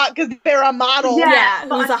 super hot because they're a model. Yeah,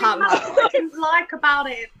 but who's I a hot think that's model. what I didn't like about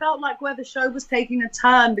it. It felt like where the show was taking a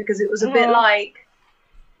turn because it was a bit like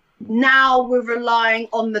now we're relying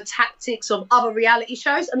on the tactics of other reality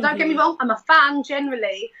shows. And don't get me wrong, I'm a fan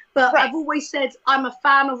generally, but Right. I've always said I'm a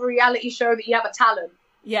fan of a reality show that you have a talent.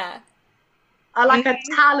 Yeah. I like a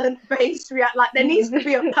talent-based reality. Like there needs to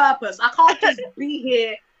be a purpose. I can't just be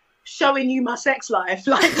here showing you my sex life.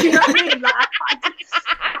 Like, do you know what I mean? Like,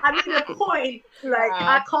 I need a point. Like,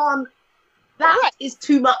 I can't. That is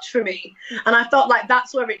too much for me. And I felt like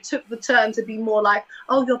that's where it took the turn to be more like,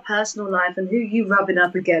 oh, your personal life and who you rubbing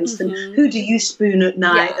up against and who do you spoon at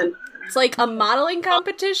night. Yeah. And It's like a modeling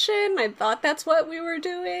competition. I thought that's what we were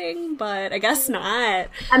doing, but I guess not.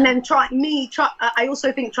 and then I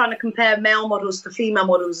also think trying to compare male models to female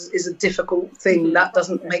models is a difficult thing. That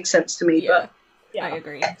doesn't make sense to me. Yeah, Yeah. I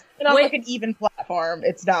agree. And on Wait. like an even platform,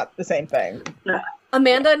 it's not the same thing. But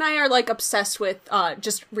Amanda and I are like obsessed with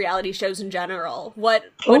just reality shows in general. What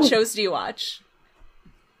Oh. shows do you watch?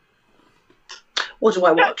 what do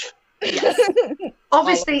I watch?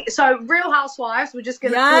 Obviously, so Real Housewives, we're just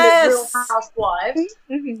going to Yes. call it Real Housewives.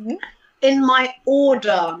 Mm-hmm. In my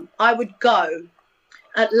order, I would go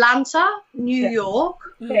Atlanta, New York,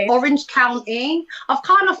 Okay. Orange County. I've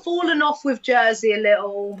kind of fallen off with Jersey a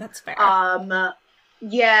little. That's fair.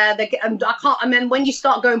 Yeah, they get, and I can't. And then when you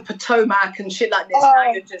start going Potomac and shit like this,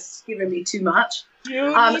 now you're just giving me too much.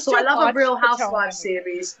 So I love a Real Housewives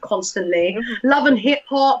series constantly. Love and hip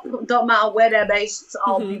hop, don't matter where they're based.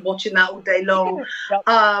 I'll be watching that all day long.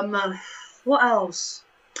 What else?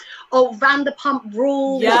 Oh, Vanderpump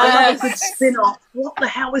Rules. Yes. I love a good spin-off. What the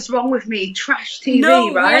hell is wrong with me? Trash TV,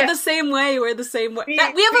 No, right? we're the same way. We have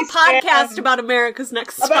a podcast about America's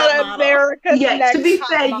Next Top Model. America's Next to be Top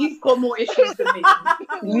fair, Model. you've got more issues than me.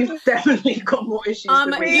 You've definitely got more issues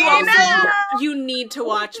than me. You need to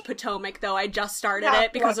watch Potomac, though. I just started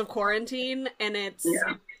it because of quarantine, and it's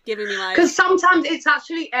giving me life. Because sometimes it's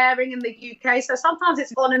actually airing in the UK, so sometimes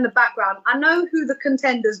it's on in the background. I know who the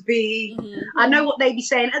contenders be. I know what they be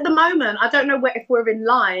saying. At the moment, I don't know if we're in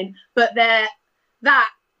line, but that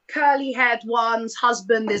curly-haired one's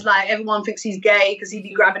husband is like, everyone thinks he's gay because he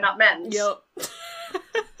be grabbing up men. Yep.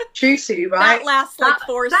 Juicy, right? That lasts like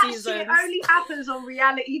 4 seasons. That shit only happens on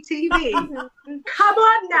reality TV. Come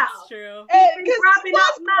on now. That's true. He's grabbing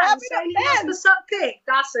up man, saying he wants to suck dick.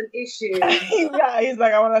 That's an issue. Yeah, he's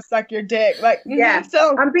like, I want to suck your dick. Like, yeah.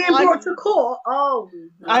 So I'm being brought to court. Oh,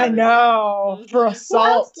 no. I know, for assault.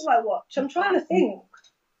 What else do I watch? I'm trying to think.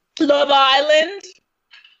 Love Island.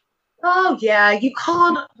 Oh yeah, you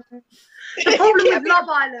can't. The problem with Love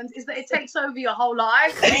Island is that it takes over your whole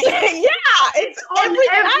life. It's on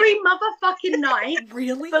every motherfucking night.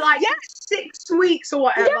 Really? For like 6 weeks or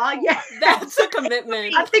whatever. Yeah. That's a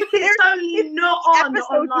commitment. I think it's only not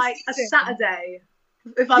on like a Saturday,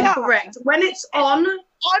 if I'm correct. When it's on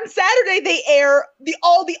Saturday, they air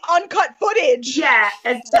all the uncut footage. Yeah,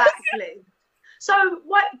 exactly. So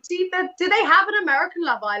what do they have an American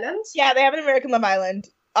Love Island? Yeah, they have an American Love Island.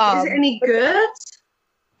 Is it any good?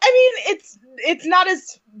 I mean, it's not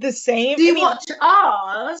as the same. Do you watch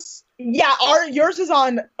ours? Yeah, yours is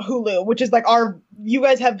on Hulu, which is like you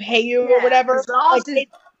guys have Hayu or whatever. Ours like,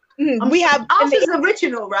 we have ours is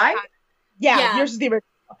original, right? Yeah, yours is the original.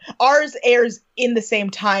 Ours airs in the same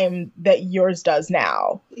time that yours does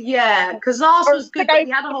now. Yeah, because ours was good, but we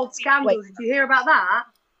had a whole scandal. Did you hear about that?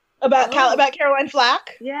 About Caroline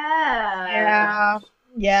Flack? Yeah.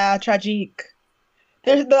 Yeah, tragique.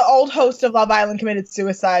 The old host of Love Island committed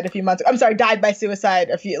suicide a few months ago. I'm sorry, died by suicide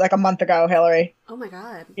a month ago, Hillary. Oh my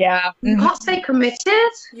god. Yeah. You can't say committed?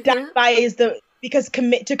 Died by because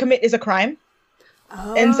to commit is a crime.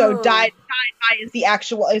 Oh. And so died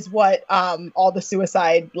by is what all the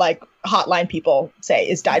suicide like hotline people say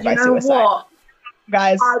is died by suicide. You know what?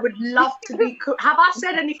 Guys, I would love to be. Have I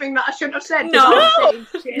said anything that I shouldn't have said? No.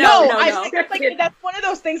 I think like, that's one of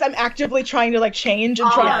those things I'm actively trying to like change and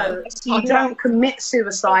try to. You don't commit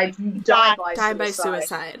suicide. You die by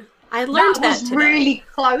suicide. I learned that was today. really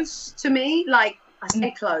close to me. Like I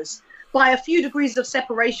say, close by a few degrees of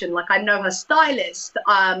separation. Like I know her stylist.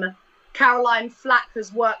 Caroline Flack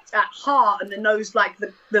has worked at Heart and knows like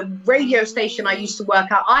the radio station I used to work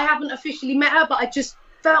at. I haven't officially met her, but I just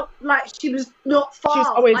felt like she was not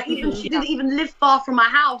far. She didn't even live far from my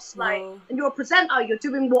house. Like, and you're a presenter. You're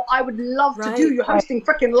doing what I would love to do. You're hosting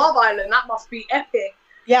freaking Love Island. That must be epic.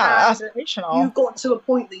 Yeah, aspirational. You got to a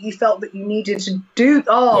point that you felt that you needed to do.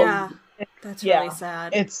 Oh, yeah, that's really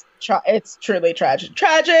sad. It's truly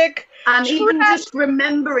tragic. And even just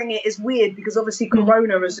remembering it is weird because obviously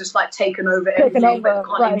Corona has just like taken over everything, but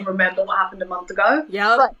you can't even remember what happened a month ago.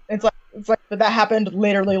 Yeah, right. It's like but that happened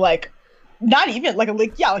literally like. Not even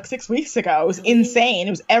like 6 weeks ago. It was insane. It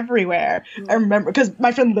was everywhere. I remember because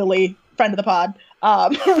my friend Lily, friend of the pod,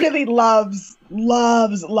 really loves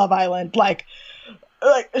Love Island. Like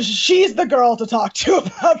she's the girl to talk to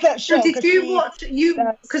about that show. So did you watch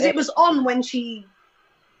because it was on when she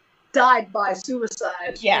died by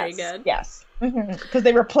suicide? Yes, very good. Yes, because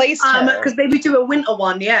they replaced her. Because they would do a winter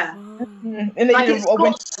one, yeah. And they like it's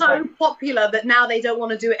got so popular that now they don't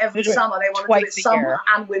want to do it every summer. They want to do it summer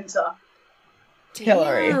and winter.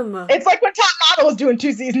 Hillary. It's like when Top Model was doing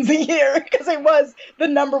 2 seasons a year because it was the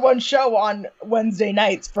 #1 show on Wednesday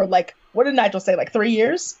nights for like, what did Nigel say, like 3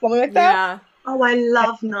 years? Something like that? Yeah. Oh, I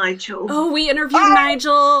love Nigel. Oh, we interviewed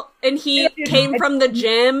Nigel and he came from the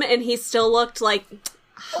gym and he still looked like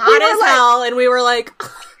hot as hell and we were like,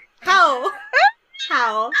 how?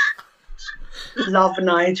 Love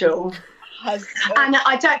Nigel. And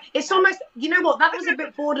I don't, it's almost, you know what, that was a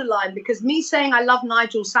bit borderline because me saying I love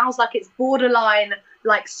Nigel sounds like it's borderline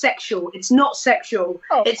like sexual. It's not sexual.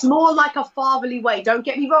 It's more like a fatherly way. Don't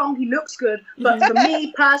get me wrong, he looks good, but for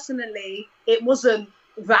me personally, it wasn't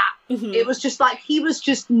that. It was just like, he was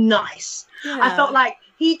just nice. I felt like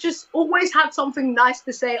he just always had something nice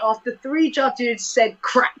to say after 3 judges said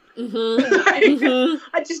crap.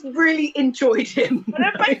 I just really enjoyed him. One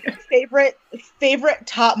of my favorite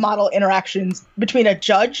top model interactions between a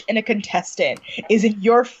judge and a contestant is in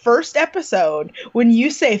your first episode when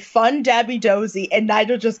you say "fun Dabby Dozy" and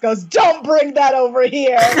Nigel just goes, "Don't bring that over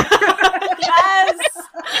here." Yes.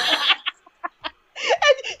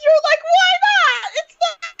 And you're like, "Why not? It's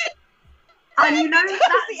not." And you know,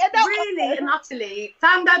 that's really and utterly,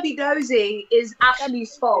 Fam Dabby Dozy is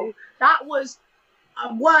Ashley's fault. That was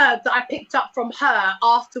a word that I picked up from her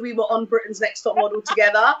after we were on Britain's Next Top Model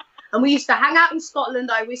together. And we used to hang out in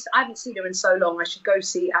Scotland. I haven't seen her in so long. I should go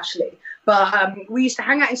see Ashley. But we used to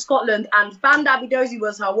hang out in Scotland, and Fam Dabby Dozy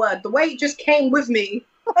was her word. The way it just came with me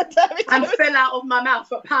and fell out of my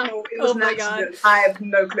mouth at panel, it was an accident. I have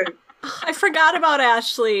no clue. I forgot about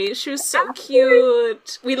Ashley. She was so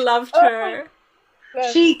cute. We loved her.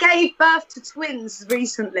 She gave birth to twins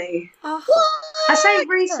recently. Oh. I say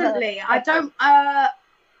recently. I don't.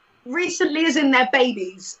 Recently, as in they're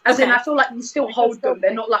babies. As in, I feel like you still hold them.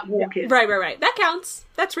 They're not like walking. Right. That counts.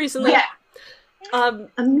 That's recently. Yeah.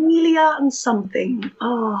 Amelia and something.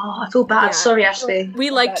 Oh, I feel bad. Yeah. Sorry, Ashley. We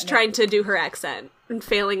liked trying to do her accent and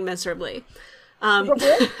failing miserably.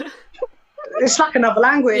 It's like another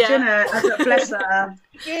language, isn't it? Bless her.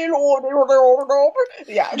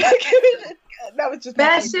 Yeah. That was just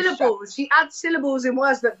bare syllables. She adds syllables in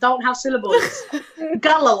words that don't have syllables.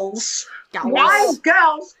 Gullals. Why is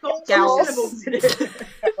girls got 2 syllables in it?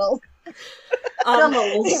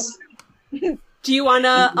 Gullals. Do you want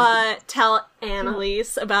to tell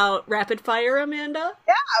Annalise about Rapid Fire, Amanda?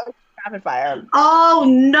 Yeah, Rapid Fire. Oh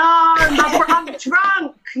no, I'm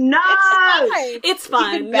drunk. No, it's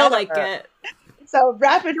fine. You'll like it. So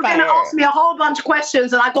Rapid You're Fire. You're gonna ask me a whole bunch of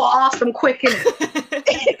questions, and I got to ask them quick.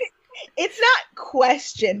 It's not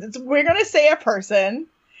questions. We're gonna say a person,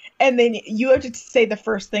 and then you have to say the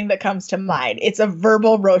first thing that comes to mind. It's a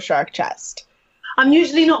verbal Rorschach test. I'm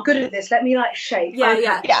usually not good at this. Let me shake.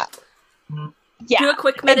 Yeah. Do a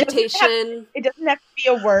quick meditation. It doesn't have to be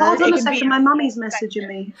a word. Hold on a second. My mummy's messaging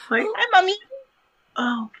me. Wait. Hi, mummy.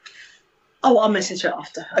 Oh, I'll message her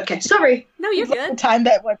after. Okay, sorry. No, you're good. The time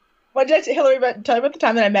that what did I say, Hillary? Tell me about the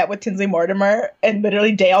time that I met with Tinsley Mortimer, and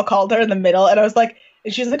literally Dale called her in the middle, and I was like,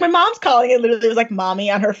 and she was like, "My mom's calling," and literally it was like "mommy"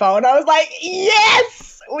 on her phone. I was like,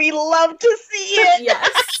 "Yes, we love to see it." Yes.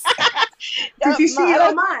 Did you see it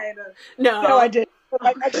on mine? No, I didn't.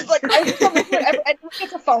 Like, I just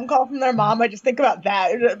get a phone call from their mom. I just think about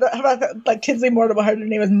that. About like Tinsley Mortimer, her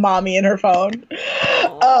name is "mommy" in her phone.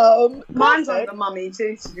 Mine's on the mummy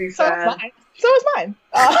too. To be fair, so is mine.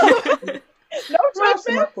 No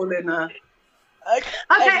judgment.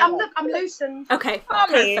 Okay, I'm loosened. Okay,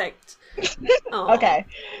 mommy. Perfect. Okay,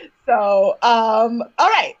 so all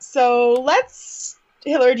right. So let's.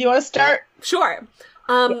 Hillary, do you want to start? Sure.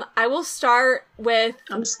 I will start with.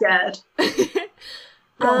 I'm scared.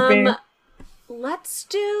 Let's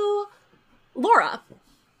do Laura.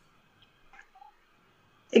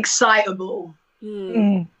 Excitable.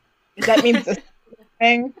 That means the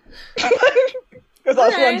thing. Because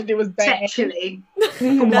all she wanted to do was bang. Sexually,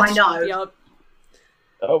 from what I know. Yep.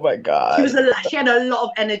 Oh my god. She had a lot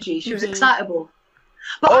of energy. She was excitable.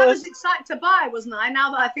 But I was excited to buy, wasn't I?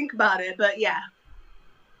 Now that I think about it, but yeah.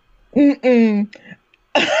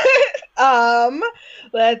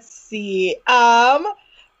 Let's see.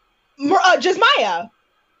 Just Maya.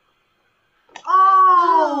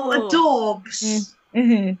 Oh, adorbs.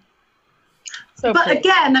 So but pretty.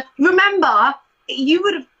 again, remember, you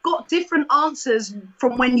would have got different answers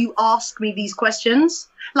from when you ask me these questions.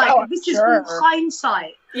 Like, this is all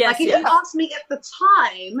hindsight. Yes, like, if you asked me at the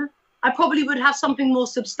time, I probably would have something more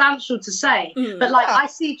substantial to say. But, like, I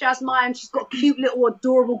see Jasmine, and she's got a cute little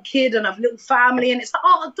adorable kid and a little family, and it's like,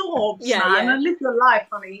 oh, adorbs, man. Live your life,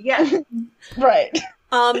 honey. Yeah. Right.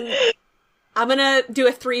 I'm gonna do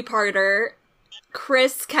a 3-parter.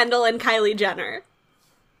 Kris, Kendall, and Kylie Jenner.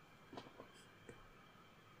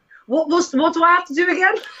 What do I have to do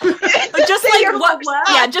again? Just like what?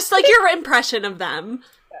 Yeah, just like your impression of them.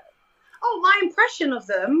 Oh, my impression of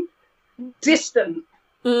them? Distant.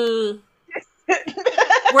 Were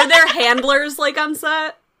there handlers like on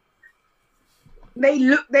set? They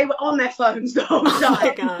were on their phones the whole time. Oh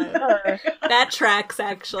my god. That tracks,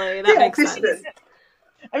 actually. That makes sense.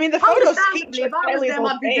 I mean, the photos feature if I was them,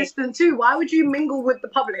 I'd be distant too. Why would you mingle with the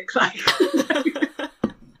public? Like,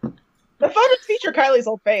 the photos feature Kylie's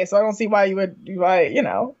old face, so I don't see why you would.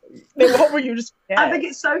 What were you just? I think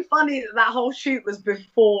it's so funny that whole shoot was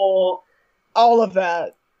before all of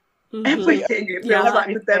that. Everything. It feels like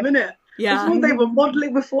with them, innit? Yeah. They were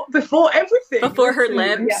modelling before everything. Before her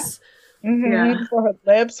lips. Yeah. For her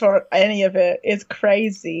lips or any of it is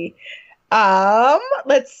crazy.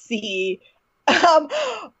 Let's see.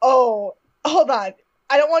 Oh, hold on.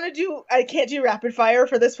 I can't do rapid fire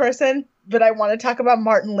for this person, but I want to talk about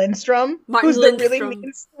Martin Lindstrom, who's the really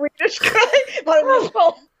mean Swedish guy. Martin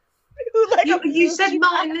Lindstrom. You said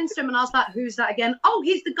Martin Lindstrom, and I was like, who's that again? Oh,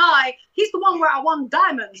 he's the guy. He's the one where I won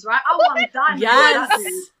diamonds, right? I won diamonds.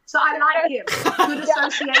 Yes. So I like him. Good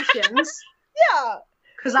associations. Yeah.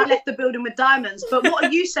 Because I left the building with diamonds. But what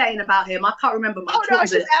are you saying about him? I can't remember much. Oh no, I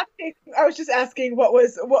was just asking what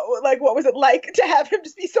was it like to have him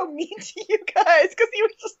just be so mean to you guys? Because he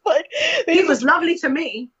was just like he was lovely to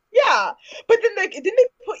me. Yeah, but then didn't they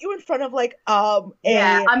put you in front of like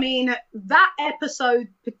Yeah, I mean that episode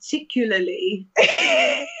particularly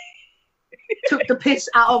took the piss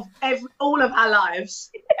out of all of our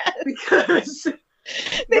lives because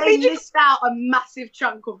they missed out a massive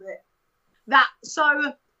chunk of it.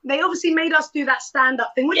 So they obviously made us do that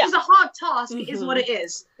stand-up thing, which is a hard task. It is what it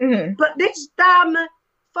is. But this damn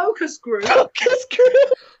focus group that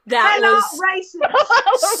was racist.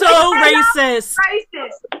 So racist.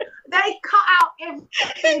 They cut out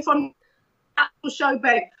everything from the show,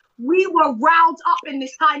 babe. We were riled up in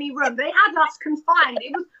this tiny room. They had us confined.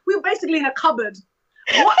 We were basically in a cupboard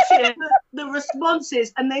watching the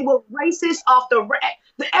responses, and they were racist after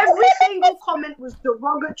every single comment was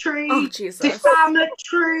derogatory,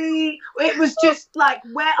 defamatory. It was just like,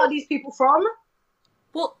 where are these people from?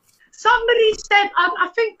 Well, somebody said, I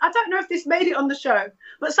don't know if this made it on the show,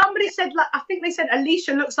 but somebody said, like, I think they said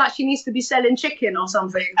Alicia looks like she needs to be selling chicken or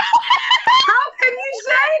something. How can you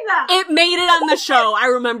say that? It made it on the show. I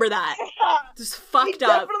remember that. Just fucked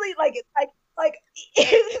up. Definitely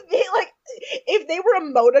if they were a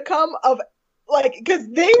modicum of because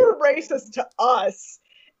they were racist to us.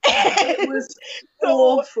 It was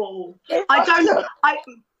awful. I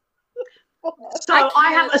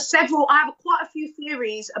have quite a few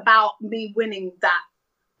theories about me winning that.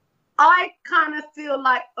 I kind of feel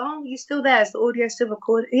like, oh, you're still there? Is the audio still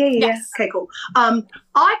recorded? Yeah. Yes. Okay, cool.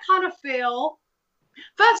 I kind of feel,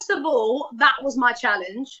 first of all, that was my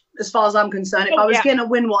challenge, as far as I'm concerned. If I was going to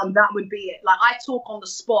win one, that would be it. Like, I talk on the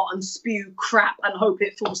spot and spew crap and hope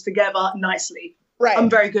it falls together nicely. Right. I'm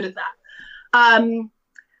very good at that.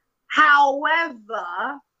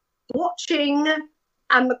 However, watching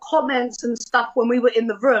and the comments and stuff when we were in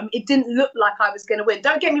the room, it didn't look like I was going to win.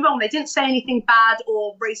 Don't get me wrong, they didn't say anything bad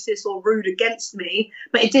or racist or rude against me,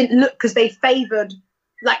 but it didn't look, because they favoured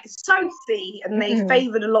like Sophie and they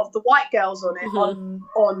favoured a lot of the white girls on it,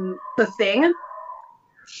 on the thing.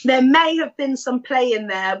 There may have been some play in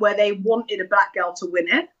there where they wanted a black girl to win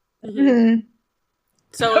it.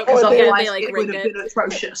 So otherwise they it would have been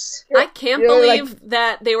atrocious. I can't believe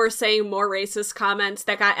that they were saying more racist comments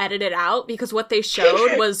that got edited out, because what they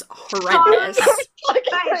showed was horrendous.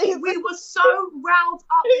 We were so riled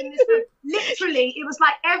up in this room. Literally, it was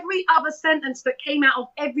like every other sentence that came out of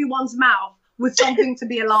everyone's mouth was something to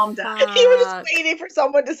be alarmed at. He was just waiting for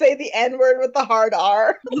someone to say the N-word with the hard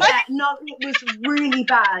R. Yeah, no, it was really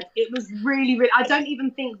bad. It was really, really... I don't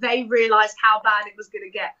even think they realised how bad it was going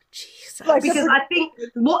to get. Jesus. Because I think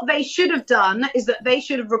what they should have done is that they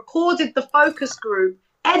should have recorded the focus group,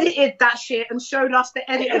 edited that shit, and showed us the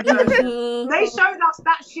edited version. They showed us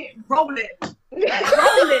that shit rolling.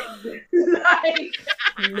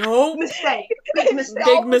 Nope.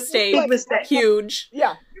 Big mistake. Huge.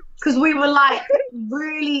 Yeah. Because we were like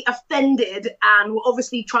really offended, and we're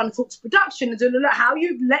obviously trying to talk to production and how are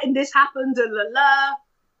you letting this happen?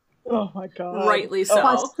 Oh my god. Rightly so.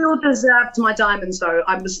 I still deserved my diamonds though.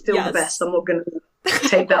 I'm still the best. I'm not gonna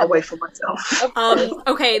take that away from myself.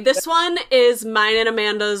 Okay, this one is mine and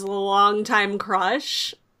Amanda's longtime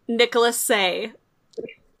crush, Nicholas Say.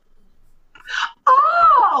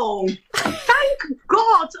 Oh, thank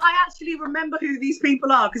God I actually remember who these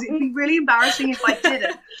people are, because it'd be really embarrassing if I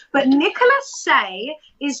didn't. But Nicholas Say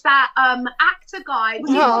is that actor guy.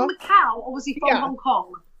 Was he from Macau or was he from Hong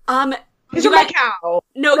Kong? He's from Macau.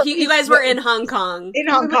 No, you guys were in Hong Kong. In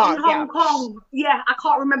Hong Kong. Yeah, I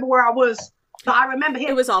can't remember where I was, but I remember him.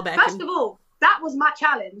 It was all back. First of all, that was my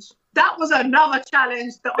challenge. That was another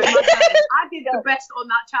challenge that was my challenge. I did the best on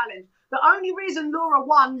that challenge. The only reason Laura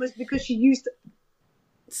won was because she used...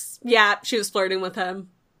 Yeah, she was flirting with him.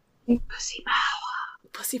 Pussy power.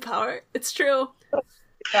 Pussy power. It's true. And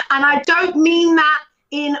I don't mean that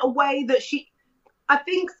in a way that she... I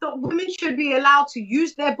think that women should be allowed to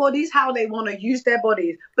use their bodies how they want to use their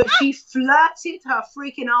bodies. But she flirted her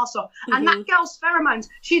freaking ass off. And that girl's pheromones,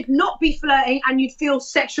 she'd not be flirting and you'd feel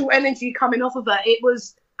sexual energy coming off of her. It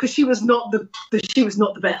was because she was not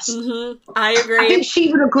the best. I I agree. think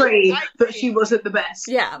she would agree that she wasn't the best.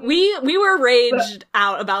 Yeah, we were raged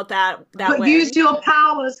out about that But way. use your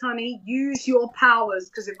powers, honey. Use your powers,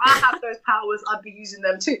 because if I had those powers, I'd be using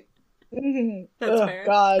them too. That's Oh, fair.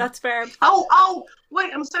 God. That's fair. Oh,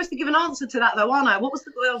 wait, I'm supposed to give an answer to that though, aren't I? What was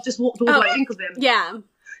the? I just walked all the way I think of him. Yeah.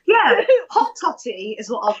 Yeah, Hot Totty is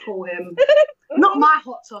what I'll call him. Not my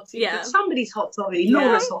Hot Totty, Yeah. but somebody's Hot Totty. Yeah.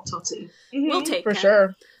 Laura's Hot Totty. We'll take for him.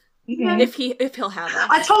 sure. If he'll have us.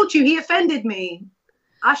 I told you he offended me.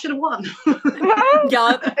 I should have won.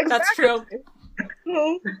 Yup, that's true.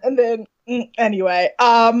 And then anyway,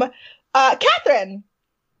 Catherine.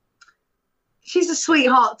 She's a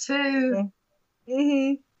sweetheart too.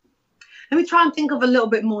 Mm-hmm. Let me try and think of a little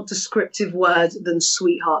bit more descriptive word than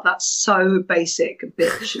sweetheart. That's so basic,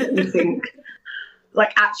 bitch. Let me think.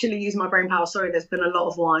 Like, actually use my brain power. Sorry, there's been a lot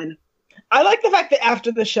of wine. I like the fact that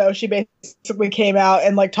after the show, she basically came out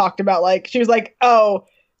and like talked about like she was like, "Oh,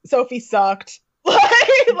 Sophie sucked."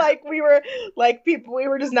 like we were like people, we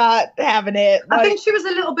were just not having it. I Like, think she was a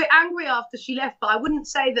little bit angry after she left, but I wouldn't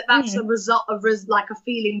say that that's a result of like a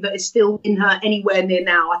feeling that is still in her anywhere near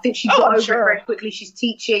now. I think she got over it very quickly. She's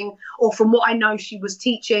teaching, or from what I know, she was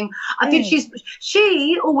teaching. I think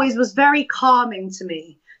she always was very calming to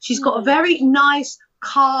me. She's got a very nice,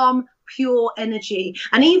 calm, pure energy,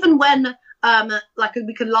 and even when like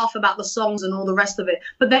we could laugh about the songs and all the rest of it,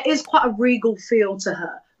 but there is quite a regal feel to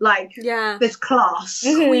her. Like, Yeah. there's class.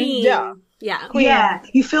 Queen. Yeah. Yeah. Queen. Yeah,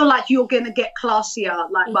 you feel like you're gonna get classier,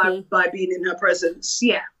 like by being in her presence.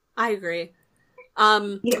 Yeah. I agree.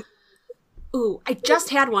 Yeah. Ooh, I just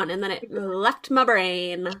had one and then it left my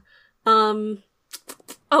brain.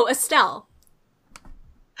 Estelle.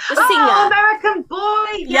 The singer. Oh, American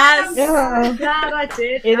Boy! Yes. Yeah. Glad I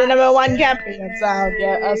did. You're the number one champion sound.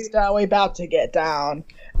 Yeah, Estelle, we about to get down.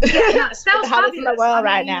 Yeah, no, Estelle's Hottest in the fabulous. world I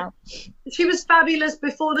right mean, now. She was fabulous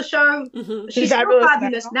before the show. Mhm. She's still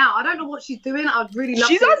fabulous now. I don't know what she's doing. I'd really love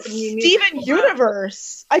She's to on get some new music Steven from her.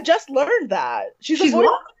 Universe. I just learned that. She's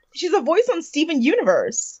what? She's a voice on Steven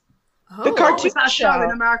Universe. The Oh. cartoon What's that show show. in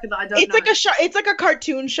America that I don't It's know? like a show. It's like a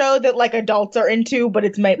cartoon show that like adults are into, but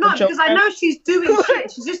it's made No, for children. because I know she's doing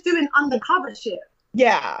shit. She's just doing undercover shit.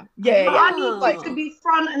 Yeah. But I need Oh. you to be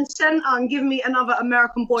front and center and give me another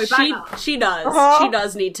American Boy banger. She does. Uh-huh. She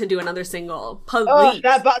does need to do another single. Please. Oh,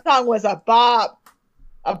 that song was a bop.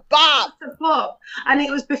 A bop. The pop. And it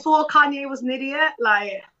was before Kanye was an idiot.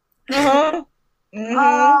 Like, Uh-huh. Mhm.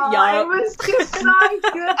 oh, Yup. it was just so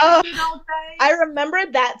good. Oh, Good old days. I remember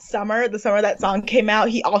that summer, the summer that song came out,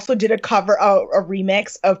 he also did a cover, a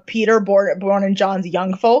remix of Peter Born and John's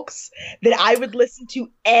Young Folks that I would listen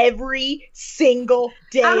to every single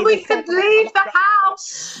day. And we The could summer leave the that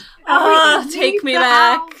house. Oh, And we could take leave me the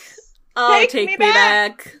back. house. Oh, Take take me me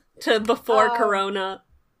back to before Oh. Corona.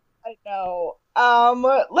 I know.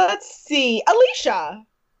 Let's see. Alicia.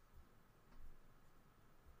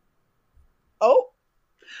 Oh.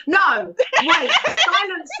 No, wait.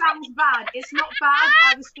 Silence sounds bad. It's not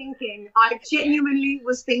bad. I genuinely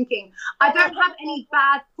was thinking. I don't have any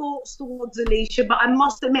bad thoughts towards Alicia, but I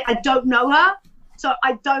must admit I don't know her, so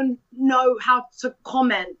I don't know how to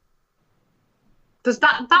comment. Does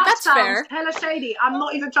that That's sounds fair. hella shady? I'm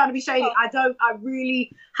not even trying to be shady. I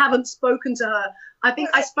really haven't spoken to her. I think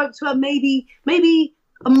I spoke to her maybe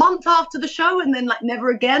a month after the show and then like never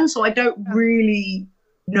again, so I don't really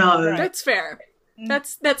know. Right. That's fair.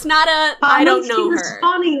 That's not a. But I don't mean, know she was her.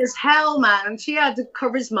 funny as hell, man. She had the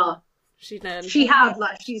charisma. She did. She had,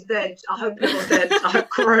 like, she's dead. I hope you're not dead. I hope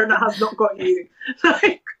Corona has not got you.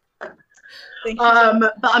 Like, Thank you.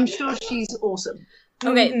 but I'm sure she's awesome.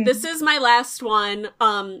 Okay, Mhm. this is my last one.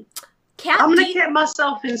 Cat I'm gonna D- get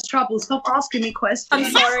myself in trouble. Stop asking me questions.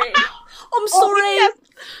 I'm sorry. I'm Oh,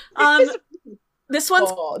 sorry. yes. This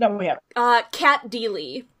one's Oh, no, we have. Kat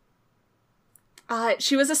Deely.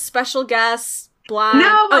 She was a special guest. Blonde.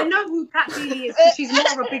 No, Oh, I know who Kat Deely is because she's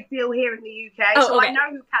more of a big deal here in the UK. Oh, so okay. I know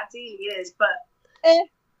who Kat Deely is, but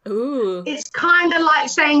Ooh. it's kind of like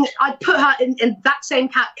saying I'd put her in that same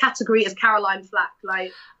category as Caroline Flack.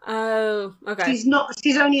 Like, Oh, okay.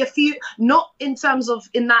 she's only a few, not in terms of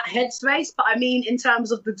in that headspace, but I mean in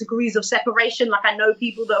terms of the degrees of separation. Like, I know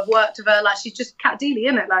people that have worked with her. Like, she's just Kat Deely,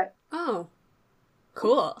 isn't it? Like, Oh,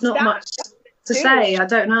 cool. not That- much to say. I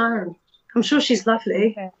don't know. I'm sure she's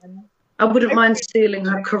lovely. I wouldn't mind stealing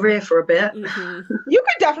her career for a bit. Mhm. You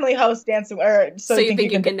could definitely host dancing, or So you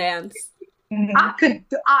think you can dance? Mhm.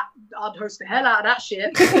 I'd host the hell out of that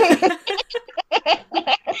shit.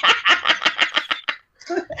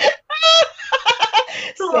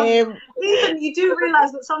 Same. Even you do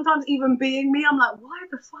realize that sometimes, even being me, I'm like, why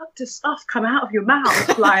the fuck does stuff come out of your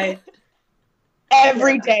mouth? Like,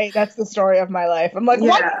 Every day, that's the story of my life. I'm like,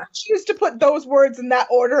 why did you choose to put those words in that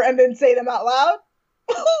order and then say them out loud?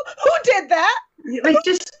 Who did that? They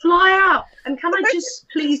just fly out. And can I just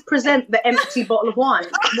please present the empty bottle of wine?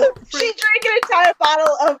 She drank an entire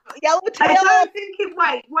bottle of Yellowtail. I don't think it.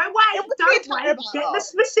 Wait. Don't wait.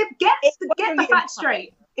 Get the facts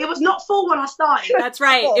straight. It was not full when I started. That's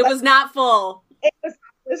right. It was not full. It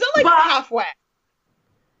was only halfway.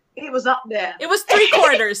 It was up there. It was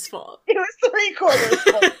 3/4 full. It was 3/4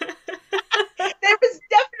 full. There was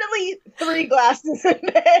definitely 3 glasses in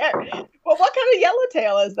there. Well, what kind of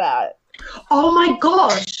Yellowtail is that? Oh my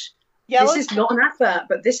gosh. Yellowtail? This is not an advert,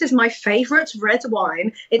 but this is my favourite red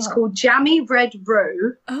wine. It's called Jammy Red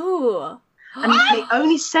Roux. Oh. And they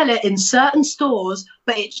only sell it in certain stores,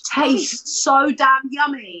 but it tastes so damn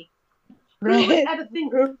yummy. Who would ever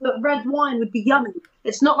think that red wine would be yummy?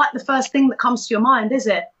 It's not like the first thing that comes to your mind, is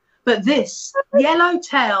it? But this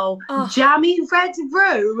Yellowtail Jammy Red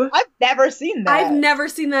Roux. I've never seen that. I've never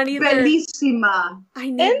seen that either. Bellissima.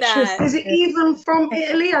 I need that. Is it even from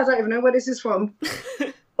Italy? I don't even know where this is from.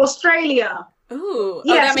 Australia. Ooh.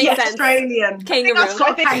 Yes, that makes sense. Australian.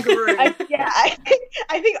 Kangaroo. Kangaroo.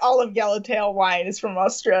 I think all of Yellowtail wine is from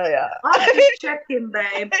Australia. I'm checking,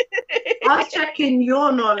 babe. I'm checking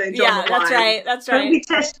your knowledge on the wine. That's Don't right. be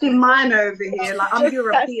testing mine over here. Like, I'm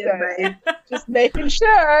European, babe. Just making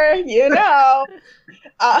sure, you know.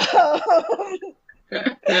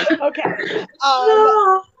 Okay.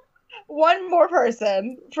 One more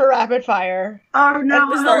person for rapid fire. Oh, no.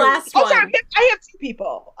 This is the last one. Sorry, I have 2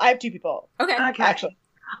 people. Okay. Actually.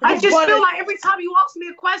 I just feel like every time you ask me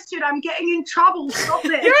a question, I'm getting in trouble. Stop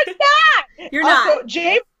it. You're not. You're not. Also,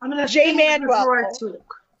 J Manuel.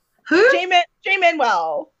 Who? J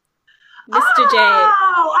Manuel. Mr. J.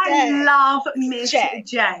 Oh, I J. love Mr.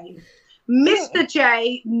 J. Mr.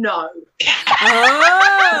 J, no.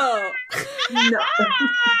 Oh. No.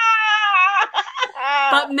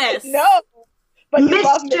 But Miss. No. But you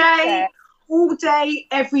love Miss J, all day,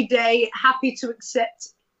 every day, happy to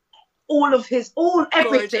accept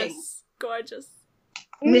everything. Gorgeous.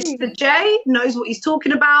 Mr. J knows what he's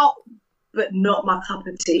talking about, but not my cup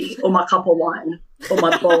of tea or my cup of wine or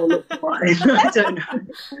my bowl of wine. I don't know.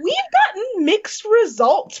 We've gotten mixed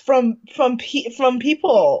results from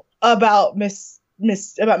people about Mr.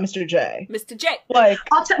 J. Mr. J. Like,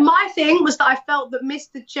 My thing was that I felt that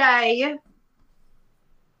Mr. J.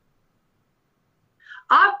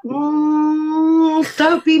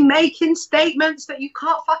 Don't be making statements that you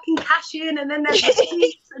can't fucking cash in, and then there's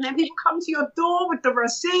receipts, and then people come to your door with the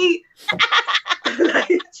receipt. Like,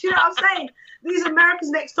 do you know what I'm saying? These America's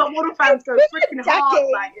Next Top Model fans go freaking hard.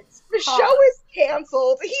 Like, the show is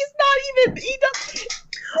canceled. He's not even. He doesn't.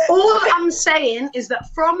 All I'm saying is that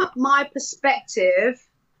from my perspective,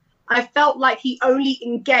 I felt like he only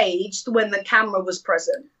engaged when the camera was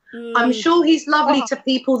present. I'm sure he's lovely to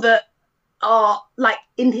people that are like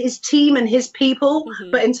in his team and his people,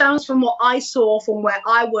 but in terms from what I saw from where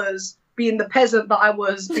I was being the peasant that I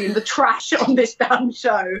was, being the trash on this damn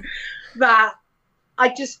show, that I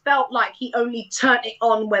just felt like he only turned it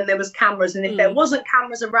on when there was cameras, and if there wasn't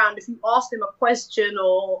cameras around, if you asked him a question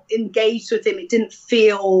or engaged with him, it didn't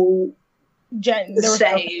feel the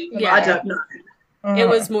same. Yeah. I don't know. It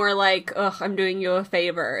was more like, I'm doing you a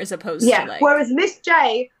favor, as opposed to like... Whereas Miss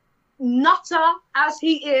J, nutter as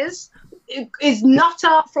he is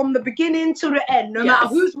nutter from the beginning to the end, no matter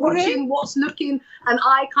who's watching, what's looking, and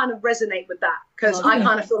I kind of resonate with that, because I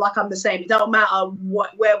kind of feel like I'm the same. It don't matter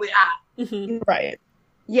where we're at. Right.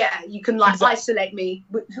 Yeah, you can like isolate me.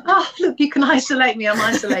 Oh, look, you can isolate me. I'm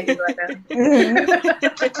isolated right now. And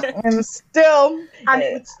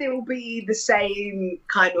it would still be the same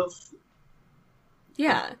kind of...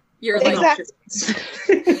 Yeah. You're exactly.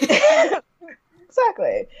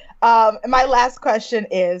 Exactly. And my last question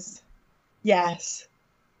is, yes,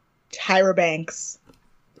 Tyra Banks.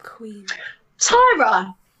 Queen.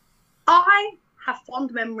 Tyra. I have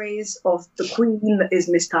fond memories of the queen that is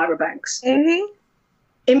Miss Tyra Banks.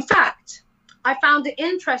 In fact, I found it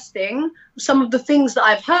interesting, some of the things that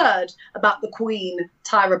I've heard about the Queen,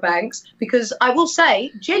 Tyra Banks, because I will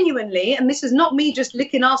say, genuinely, and this is not me just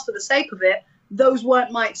licking ass for the sake of it, those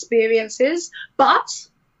weren't my experiences, but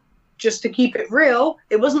just to keep it real,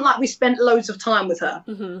 it wasn't like we spent loads of time with her.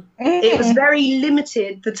 It was very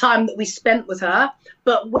limited, the time that we spent with her,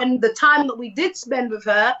 but when the time that we did spend with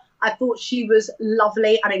her, I thought she was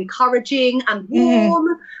lovely and encouraging and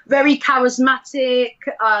warm, very charismatic,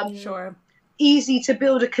 easy to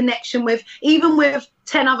build a connection with. Even with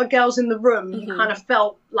 10 other girls in the room, you kind of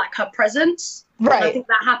felt like her presence. Right. I think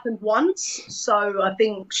that happened once, so I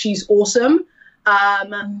think she's awesome.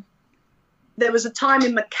 there was a time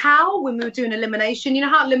in Macau when we were doing elimination. You know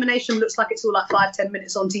how elimination looks like it's all like 5-10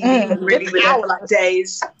 minutes on TV, and really we're there for like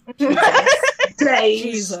days,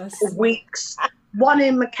 Jesus. weeks. One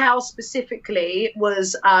in Macau specifically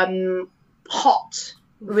was hot.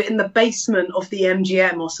 We were in the basement of the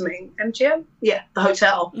MGM or something. MGM? Yeah, the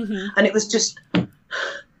hotel. And it was just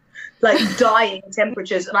like dying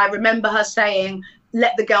temperatures. And I remember her saying,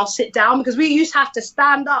 let the girl sit down, because we used to have to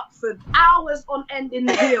stand up for hours on end in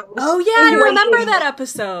the heels. Oh yeah, I remember that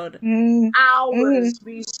episode. Hours.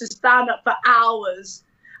 We used to stand up for hours.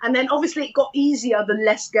 And then obviously it got easier the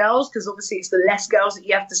less girls, because obviously it's the less girls that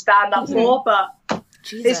you have to stand up for. But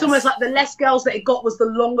it's almost like the less girls that it got was the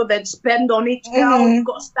longer they'd spend on each girl. You've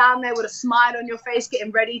got to stand there with a smile on your face,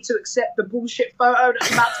 getting ready to accept the bullshit photo that's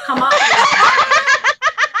about to come up.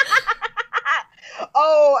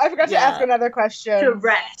 Oh, I forgot to ask another question.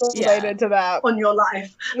 Correct. Related to that. On your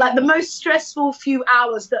life. Like the most stressful few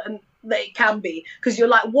hours that it can be, because you're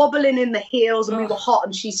like wobbling in the heels, and we were hot,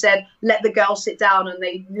 and she said, let the girl sit down, and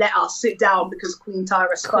they let us sit down because Queen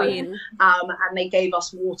Tyra spoke. And they gave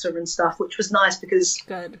us water and stuff, which was nice because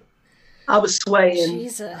I was swaying.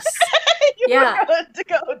 Jesus. You were going to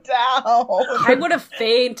go down. I would have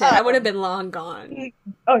fainted. I would have been long gone.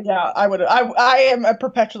 Oh yeah, I would have. I am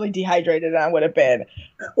perpetually dehydrated, and I would have been.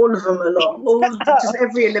 All of them are long. Just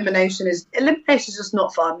every elimination is just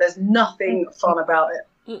not fun. There's nothing fun about it.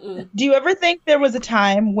 Do you ever think there was a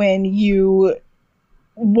time when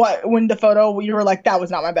when the photo you were like, that was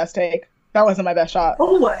not my best take, that wasn't my best shot?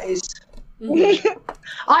 Always.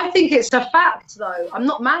 I think it's a fact, though. I'm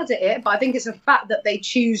not mad at it, but I think it's a fact that they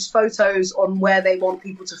choose photos on where they want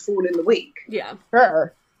people to fall in the week. Yeah.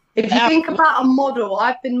 Sure. If you think about a model,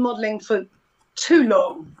 I've been modeling for too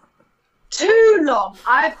long. Too long.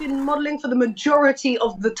 I've been modeling for the majority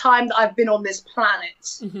of the time that I've been on this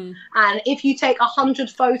planet. And if you take 100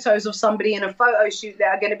 photos of somebody in a photo shoot, there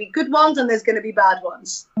are going to be good ones and there's going to be bad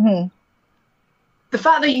ones. The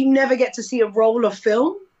fact that you never get to see a roll of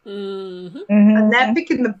film, and they're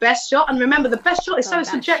picking the best shot. And remember, the best shot is so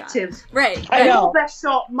subjective. Right. I know. Your best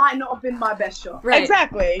shot might not have been my best shot. Right.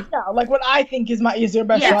 Exactly. Yeah, like what I think is your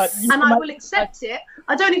best shot. And I will accept it.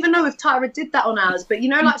 I don't even know if Tyra did that on ours, but you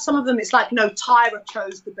know, like some of them, it's like, no, Tyra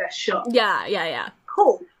chose the best shot. Yeah.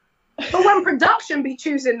 Cool. But when production be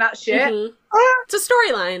choosing that shit, it's a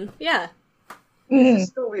storyline. Yeah. It's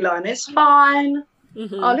a storyline. It's fine.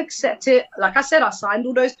 I'll accept it. Like I said, I signed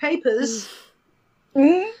all those papers.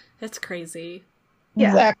 That's crazy.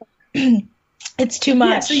 Yeah. Exactly. It's too much.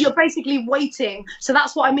 Yeah, so you're basically waiting. So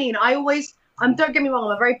that's what I mean. Don't get me wrong,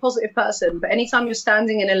 I'm a very positive person, but anytime you're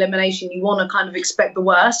standing in elimination, you want to kind of expect the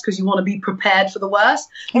worst because you want to be prepared for the worst.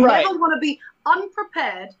 You never want to be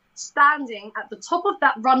unprepared, standing at the top of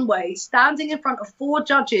that runway, standing in front of 4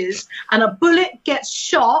 judges, and a bullet gets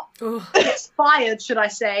shot, gets fired, should I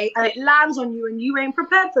say, and it lands on you, and you ain't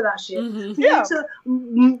prepared for that shit. You need to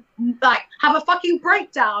like have a fucking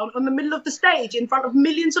breakdown on the middle of the stage in front of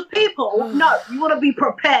millions of people. No, you want to be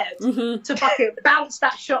prepared to fucking bounce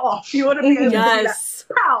that shot off. You want to be able to do that.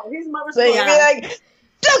 Pow, here's my response. So you'd be like,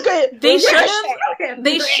 duck it. They should.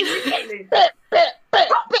 They should.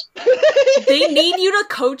 They need you to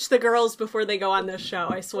coach the girls before they go on this show,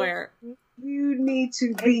 I swear. You need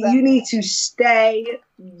to stay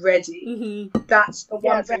ready. That's the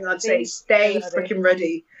one thing I'd say. Stay freaking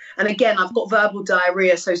ready. And again, I've got verbal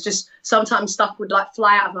diarrhea, so it's just sometimes stuff would like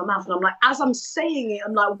fly out of my mouth, and I'm like, as I'm saying it,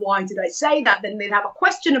 I'm like, why did I say that? Then they'd have a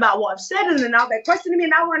question about what I've said, and then now they're questioning me,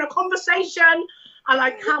 and now we're in a conversation. And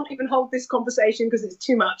I can't even hold this conversation because it's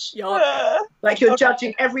too much. Like you're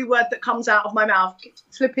judging every word that comes out of my mouth.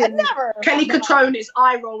 Flipping Kelly Catrone is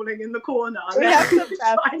eye rolling in the corner.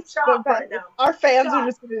 Our fans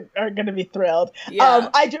are gonna be thrilled.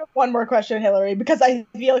 I do have one more question, Hillary, because I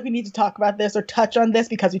feel like we need to talk about this or touch on this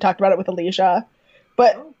because we talked about it with Alicia.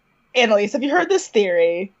 But Annalise, have you heard this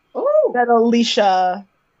theory that Alicia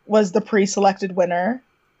was the pre-selected winner,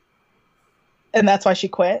 and that's why she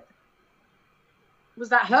quit? Was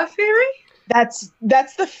that her theory? That's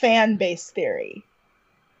the fan base theory.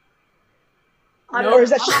 Or is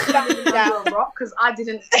that she found out? Because I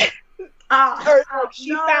didn't.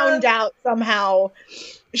 She found out somehow.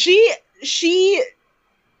 She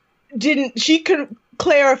didn't. She could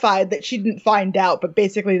clarify that she didn't find out, but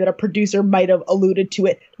basically that a producer might have alluded to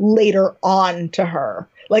it later on to her.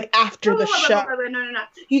 Like after the show. No.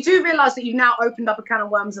 You do realise that you've now opened up a can of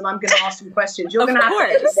worms, and I'm going to ask some questions. You're going to have to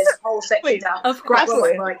edit this whole section down. Of course.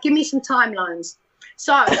 Right. Give me some timelines.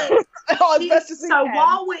 So, while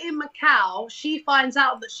we're in Macau, she finds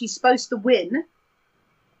out that she's supposed to win.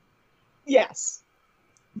 Yes.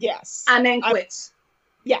 And then quits.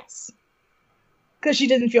 Yes. Because she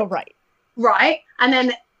didn't feel right. Right. And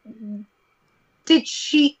then did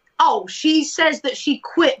she... Oh, she says that she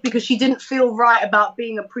quit because she didn't feel right about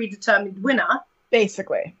being a predetermined winner.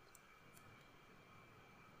 Basically.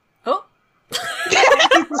 Oh.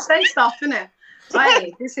 People say stuff, innit?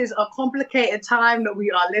 Hey, this is a complicated time that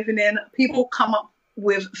we are living in. People come up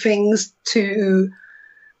with things to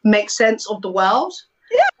make sense of the world.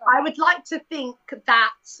 Yeah. I would like to think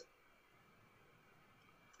that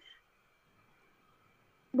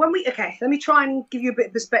when we... Okay, let me try and give you a bit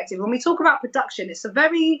of perspective. When we talk about production, it's a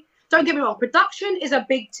very... Don't get me wrong, production is a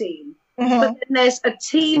big team. Mm-hmm. But then there's a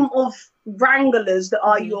team of wranglers that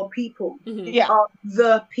are your people. Mm-hmm. Yeah. Are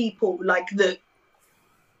the people, like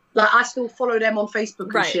I still follow them on Facebook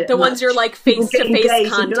and Right. shit. The ones you're like face to face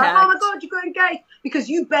contact. Like, oh my god, you got engaged because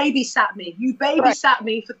you babysat me. You babysat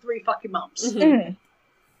me for 3 fucking months. Mhm. Mm.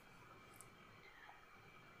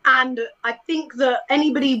 And I think that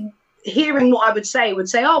anybody hearing what I would say,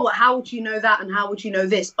 oh, well, how would you know that and how would you know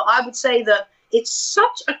this? But I would say that it's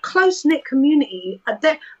such a close-knit community. I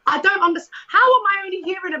don't understand. How am I only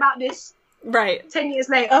hearing about this Right. 10 years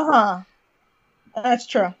later? Uh-huh. That's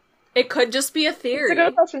true. It could just be a It's theory. a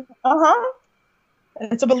good question. Uh-huh.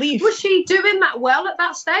 It's a belief. Was she doing that well at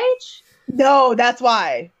that stage? No, that's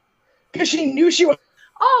why. Because she knew she was...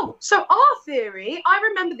 Oh, so our theory, I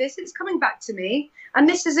remember this, it's coming back to me. And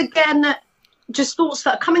this is, again, just thoughts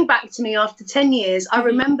that are coming back to me after 10 years. I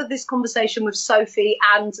remember this conversation with Sophie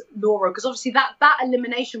and Laura, because obviously that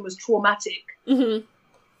elimination was traumatic. Mm-hmm.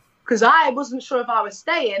 Because I wasn't sure if I was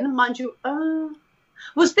staying. Mind you,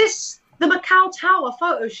 was this the Macau Tower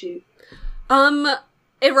photo shoot?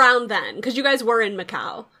 Around then, because you guys were in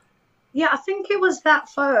Macau. Yeah, I think it was that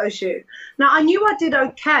photo shoot. Now, I knew I did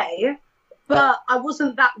okay, but I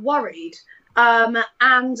wasn't that worried.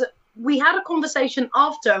 And we had a conversation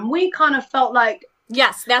after, and we kind of felt like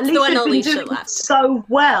Yes, that's the one Alicia's been Alicia doing left. so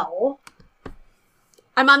well.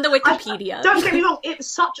 I'm on the Wikipedia. Don't get me wrong, it was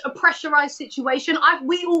such a pressurized situation.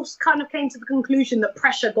 We all kind of came to the conclusion that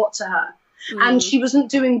pressure got to her. And she wasn't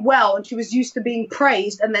doing well, and she was used to being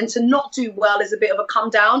praised, and then to not do well is a bit of a come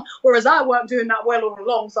down. Whereas I weren't doing that well all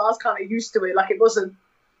along, so I was kind of used to it. Like, it wasn't...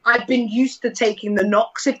 I'd been used to taking the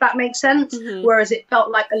knocks, if that makes sense. Mhm. Whereas it felt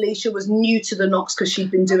like Alicia was new to the knocks because she'd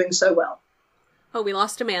been doing so well. Oh, we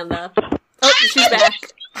lost Amanda. Oh, she's back.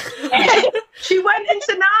 She went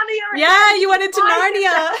into Narnia. Yeah, you went into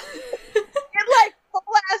Narnia. It like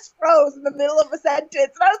last froze in the middle of a sentence,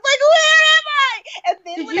 and I was like, "Where am I?" And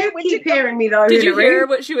then Did when I you went keep to go, hearing me though? Did you Hillary? hear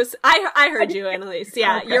what she was? I heard you, Annalise.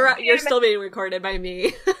 Yeah, Okay. you're still being recorded by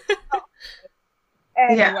me.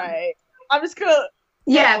 anyway, I'm just gonna.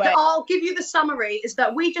 Yeah, Anyway. I'll give you the summary, is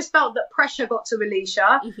that we just felt that pressure got to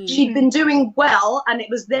Alicia. Mhm. She'd been doing well, and it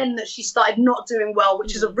was then that she started not doing well,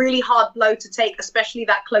 which is a really hard blow to take, especially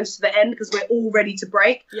that close to the end, because we're all ready to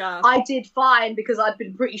break. Yeah. I did fine because I'd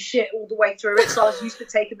been pretty shit all the way through it, so I was used to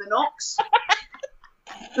taking the knocks.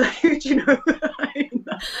 Do you know what I mean?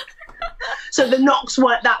 So the knocks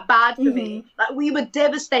weren't that bad for me. Like, we were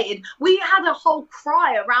devastated. We had a whole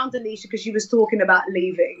cry around Alicia because she was talking about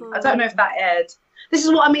leaving. I don't know if that aired. This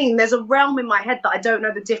is what I mean. There's a realm in my head that I don't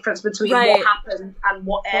know the difference between Right. what happened and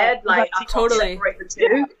what aired. Like, I can't Totally. separate the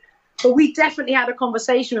two. But we definitely had a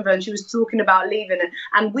conversation with her, and she was talking about leaving,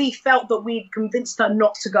 and we felt that we'd convinced her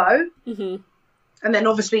not to go. Mm-hmm. And then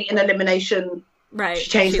obviously in elimination, Right. she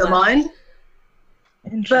changed her left. mind.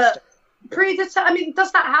 Interesting. But predetermined, I mean,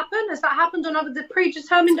 does that happen? Has that happened on other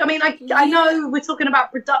predetermined? I mean, I know we're talking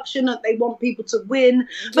about production, that they want people to win,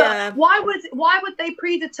 but Yeah. why would they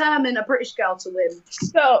predetermine a British girl to win?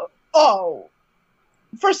 So,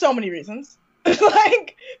 for so many reasons.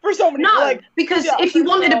 Like, for so many. No, Like, because yeah, if you for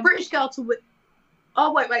wanted a sure. British girl to win,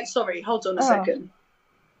 oh wait, sorry, hold on a second.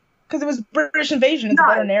 because it was British invasion. It's No. a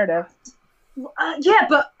better narrative. Yeah,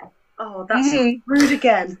 but that's Mhm. rude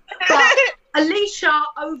again. But Alicia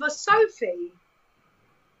over Sophie.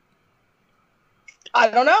 I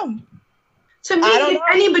don't know. To me, I don't if know.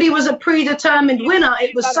 anybody was a predetermined winner,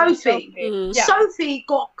 it was Sophie. Mhm. Yeah. Sophie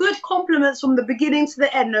got good compliments from the beginning to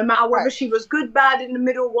the end, no matter whether Right. she was good, bad, in the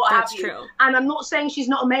middle, what That's have you. true. And I'm not saying she's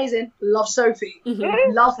not amazing. Love Sophie.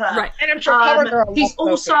 Mhm. Love her. Right. And I'm sure CoverGirl. She's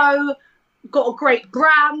loves Sophie. also got a great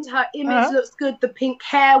brand. Her image Uh-huh. looks good. The pink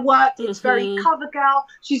hair worked. It's very Mhm. CoverGirl.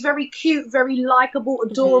 She's very cute, very likable,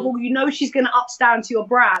 adorable. You know she's going to upstand to your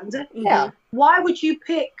brand. Yeah. Why would you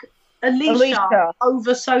pick Alicia.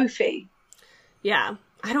 over Sophie? Yeah.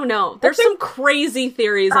 I don't know. There's some crazy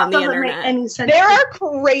theories That on the doesn't make internet. any sense. There are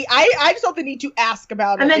great. I just don't think need to ask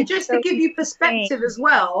about it. And then It's just so to give you perspective insane. as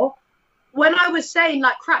well, when I was saying,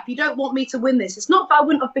 like, crap, you don't want me to win this, it's not that I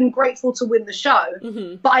wouldn't have been grateful to win the show,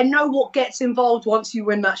 Mm-hmm. but I know what gets involved once you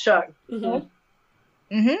win that show. Mm-hmm.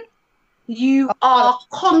 Mm-hmm. you are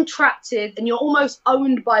contracted and you're almost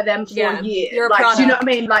owned by them for a year. You're a like, product. do you know what I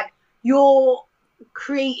mean? Like, you're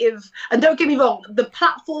creative, and don't get me wrong, the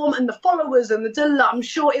platform and the followers and I'm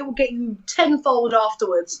sure it will get you tenfold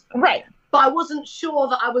afterwards. Right. But I wasn't sure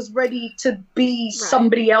that I was ready to be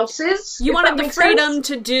somebody else's. You if wanted that the makes freedom sense.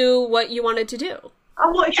 to do what you wanted to do. I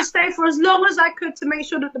wanted to stay for as long as I could to make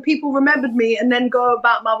sure that the people remembered me and then go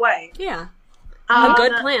about my way. Yeah. A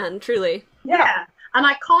good plan, truly. Yeah. And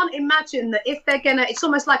I can't imagine that if they're gonna, it's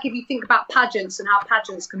almost like if you think about pageants and how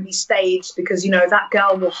pageants can be staged because, you know, that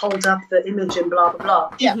girl will hold up the image and blah, blah,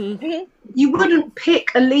 blah. Yeah. Mm-hmm. You wouldn't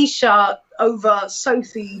pick Alicia over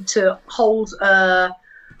Sophie to hold a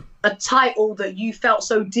title that you felt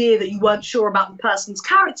so dear that you weren't sure about the person's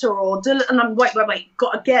character or, and I'm, wait,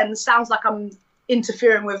 again, sounds like I'm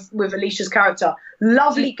interfering with Alicia's character.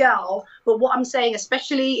 Lovely girl, but what I'm saying,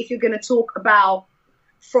 especially if you're going to talk about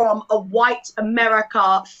from a white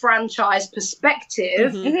America franchise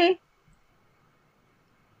perspective,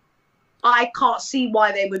 I can't see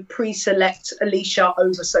why they would pre-select Alicia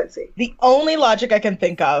over Sophie. The only logic I can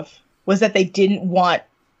think of was that they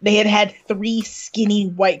had 3 skinny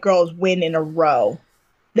white girls win in a row.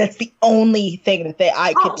 That's the only thing that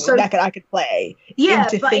I could play. Yeah,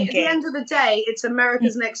 into but thinking. at the end of the day, it's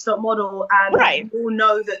America's Next Top Model, and we all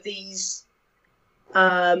know that these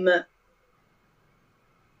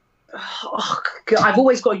oh, God, I've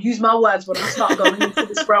always got to use my words when I start going into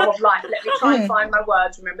this realm of life. Let me try and find my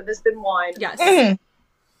words. Remember, there's been wine. Yes.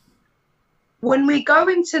 When we go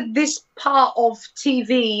into this part of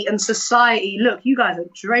TV and society, look, you guys are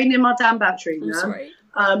draining my damn battery. I'm sorry.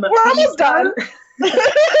 We're almost done.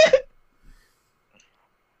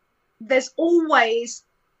 There's always...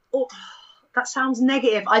 Oh, that sounds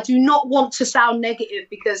negative. I do not want to sound negative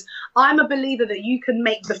because I'm a believer that you can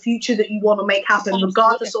make the future that you want to make happen,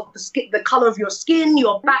 regardless of the color of your skin,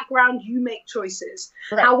 your background. You make choices.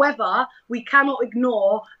 Right. However, we cannot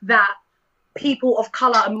ignore that people of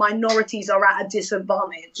color and minorities are at a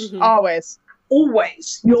disadvantage. Always.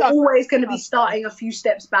 You're always going to be starting a few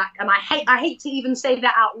steps back, and I hate to even say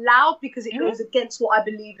that out loud because it goes against what I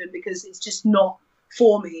believe in, because it's just not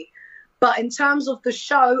for me. But in terms of the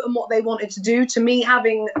show and what they wanted to do, to me,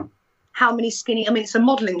 having how many skinny, I mean, it's a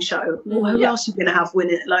modeling show. Well, who else are you going to have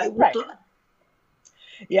win it? Like,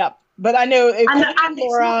 Yeah, but I know. And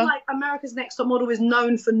it's not like America's Next Top Model is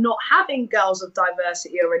known for not having girls of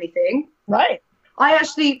diversity or anything. Right. I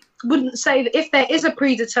actually wouldn't say that if there is a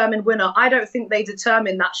predetermined winner, I don't think they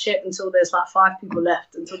determine that shit until there's like 5 people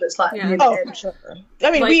left, until it's like near the end. For sure.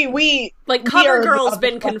 I mean, we CoverGirl's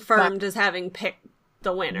been confirmed as having picked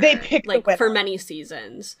the winner. They picked the winner for many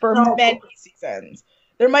seasons. Many seasons.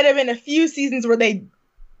 There might have been a few seasons where they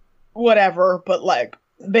whatever, but like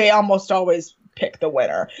they almost always pick the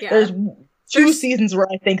winner. Yeah. There's 2 seasons where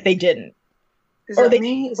I think they didn't. Or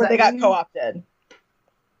they got co-opted.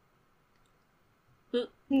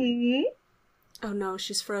 Oh no,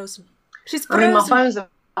 she's frozen. I mean, my phone's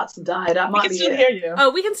about to die. That might be it. Hear you. Oh,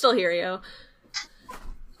 we can still hear you.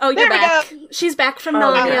 Oh, you're back. She's back from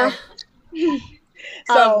Narnia.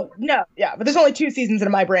 So but there's only 2 seasons in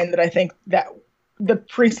my brain that I think that the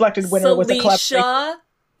pre-selected winner was a clever.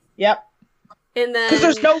 Yep. And then because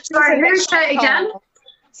there's no. Sorry, say it again.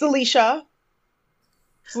 Celicia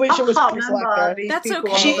was pre-selected. That's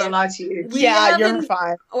okay. I'm lie to you. You're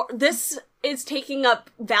fine. This is taking up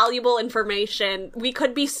valuable information. We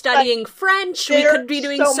could be studying French. We could be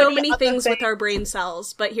doing so many things with our brain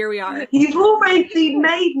cells, but here we are. You've already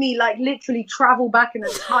made me like literally travel back in a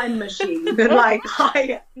time machine. Like,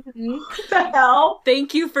 what the hell?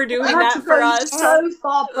 Thank you for doing that for us. So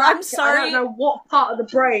far back. I'm sorry. I don't know what part of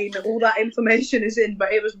the brain all that information is in,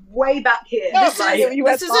 but it was way back here. This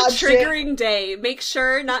is a triggering day. Make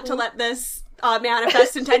sure not to let this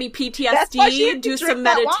manifest into any PTSD. Do some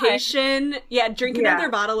meditation. Yeah, drink another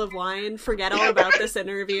bottle of wine. Forget all about this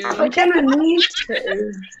interview. We're gonna need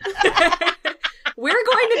to. We're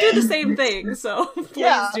going to do the same thing, so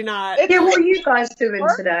please do not. Yeah, what are you guys doing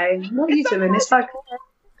today? What are you doing? It's like,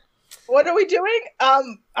 what are we doing?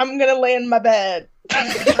 I'm gonna lay in my bed.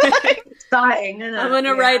 Exciting, isn't it? I'm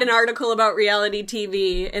gonna write an article about reality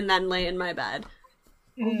TV and then lay in my bed.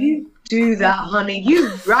 You do that, honey.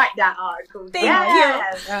 You write that article. Thank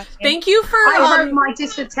you. Thank you for. I wrote my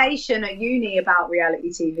dissertation at uni about reality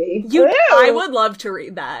TV. I would love to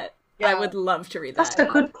read that. Yeah. I would love to read that. That's a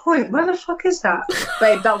good point. Where the fuck is that?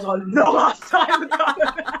 Babe, that was a long time ago.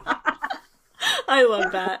 I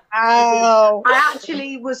love that. Oh. I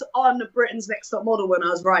actually was on Britain's Next Top Model when I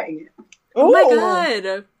was writing it. Oh my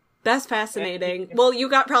god. That's fascinating. Well, you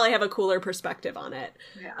probably have a cooler perspective on it.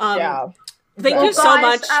 Yeah. Thank you so Guys,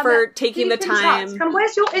 much for taking the keep in touch. time.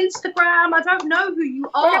 Where's your Instagram? I don't know who you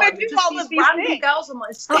are. gonna do Just all these of these random things. girls on my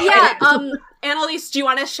Oh side. yeah, Annalise, do you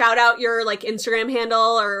want to shout out your like Instagram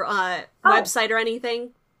handle or website or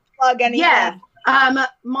anything? Plug anything. Yeah.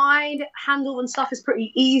 My handle and stuff is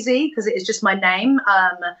pretty easy because it is just my name,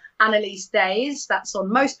 Annalise Days. That's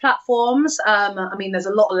on most platforms. I mean, there's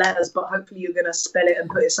a lot of letters, but hopefully you're gonna spell it and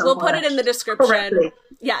put it somewhere. We'll put it in the description. correctly.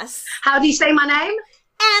 Yes. How do you say my name?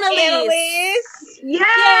 Annalise. Yay!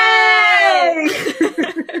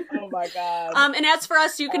 Oh my god. And as for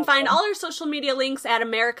us, you can find all our social media links at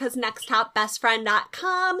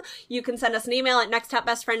americasnexttopbestfriend.com. You can send us an email at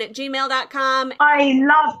nexttopbestfriend@gmail.com.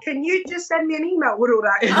 Can you just send me an email with all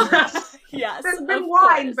that? Yes, There's of been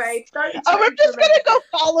wine, course. babe. Don't We're just gonna go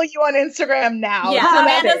follow you on Instagram now. Yeah, How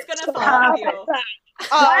about Amanda's it? gonna follow you.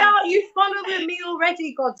 Why aren't you following me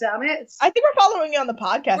already, goddammit? I think we're following you on the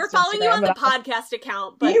podcast. We're following you Instagram, on the but I- podcast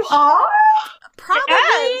account, but You are? probably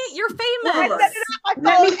Yes. you're I famous. set it up on my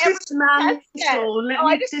Let phone me every dismantle. Let Oh,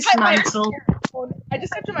 I me just typed my dismantle. phone. I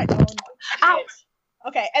just typed in my phone. Ouch.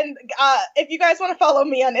 Okay, and if you guys want to follow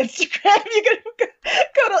me on Instagram, you can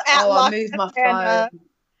go to at Oh, I Loch moved my Ness phone.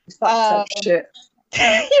 Fuck shit.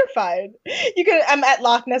 Manda. You're fine. I'm at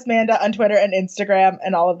Loch Ness Manda on Twitter and Instagram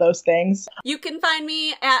and all of those things. You can find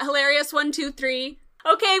me at hilarious123.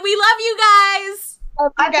 Okay, we love you guys.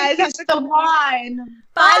 I guys, think it's the wine.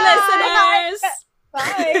 Bye, listeners.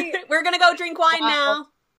 Bye. We're gonna go drink wine Wow. now.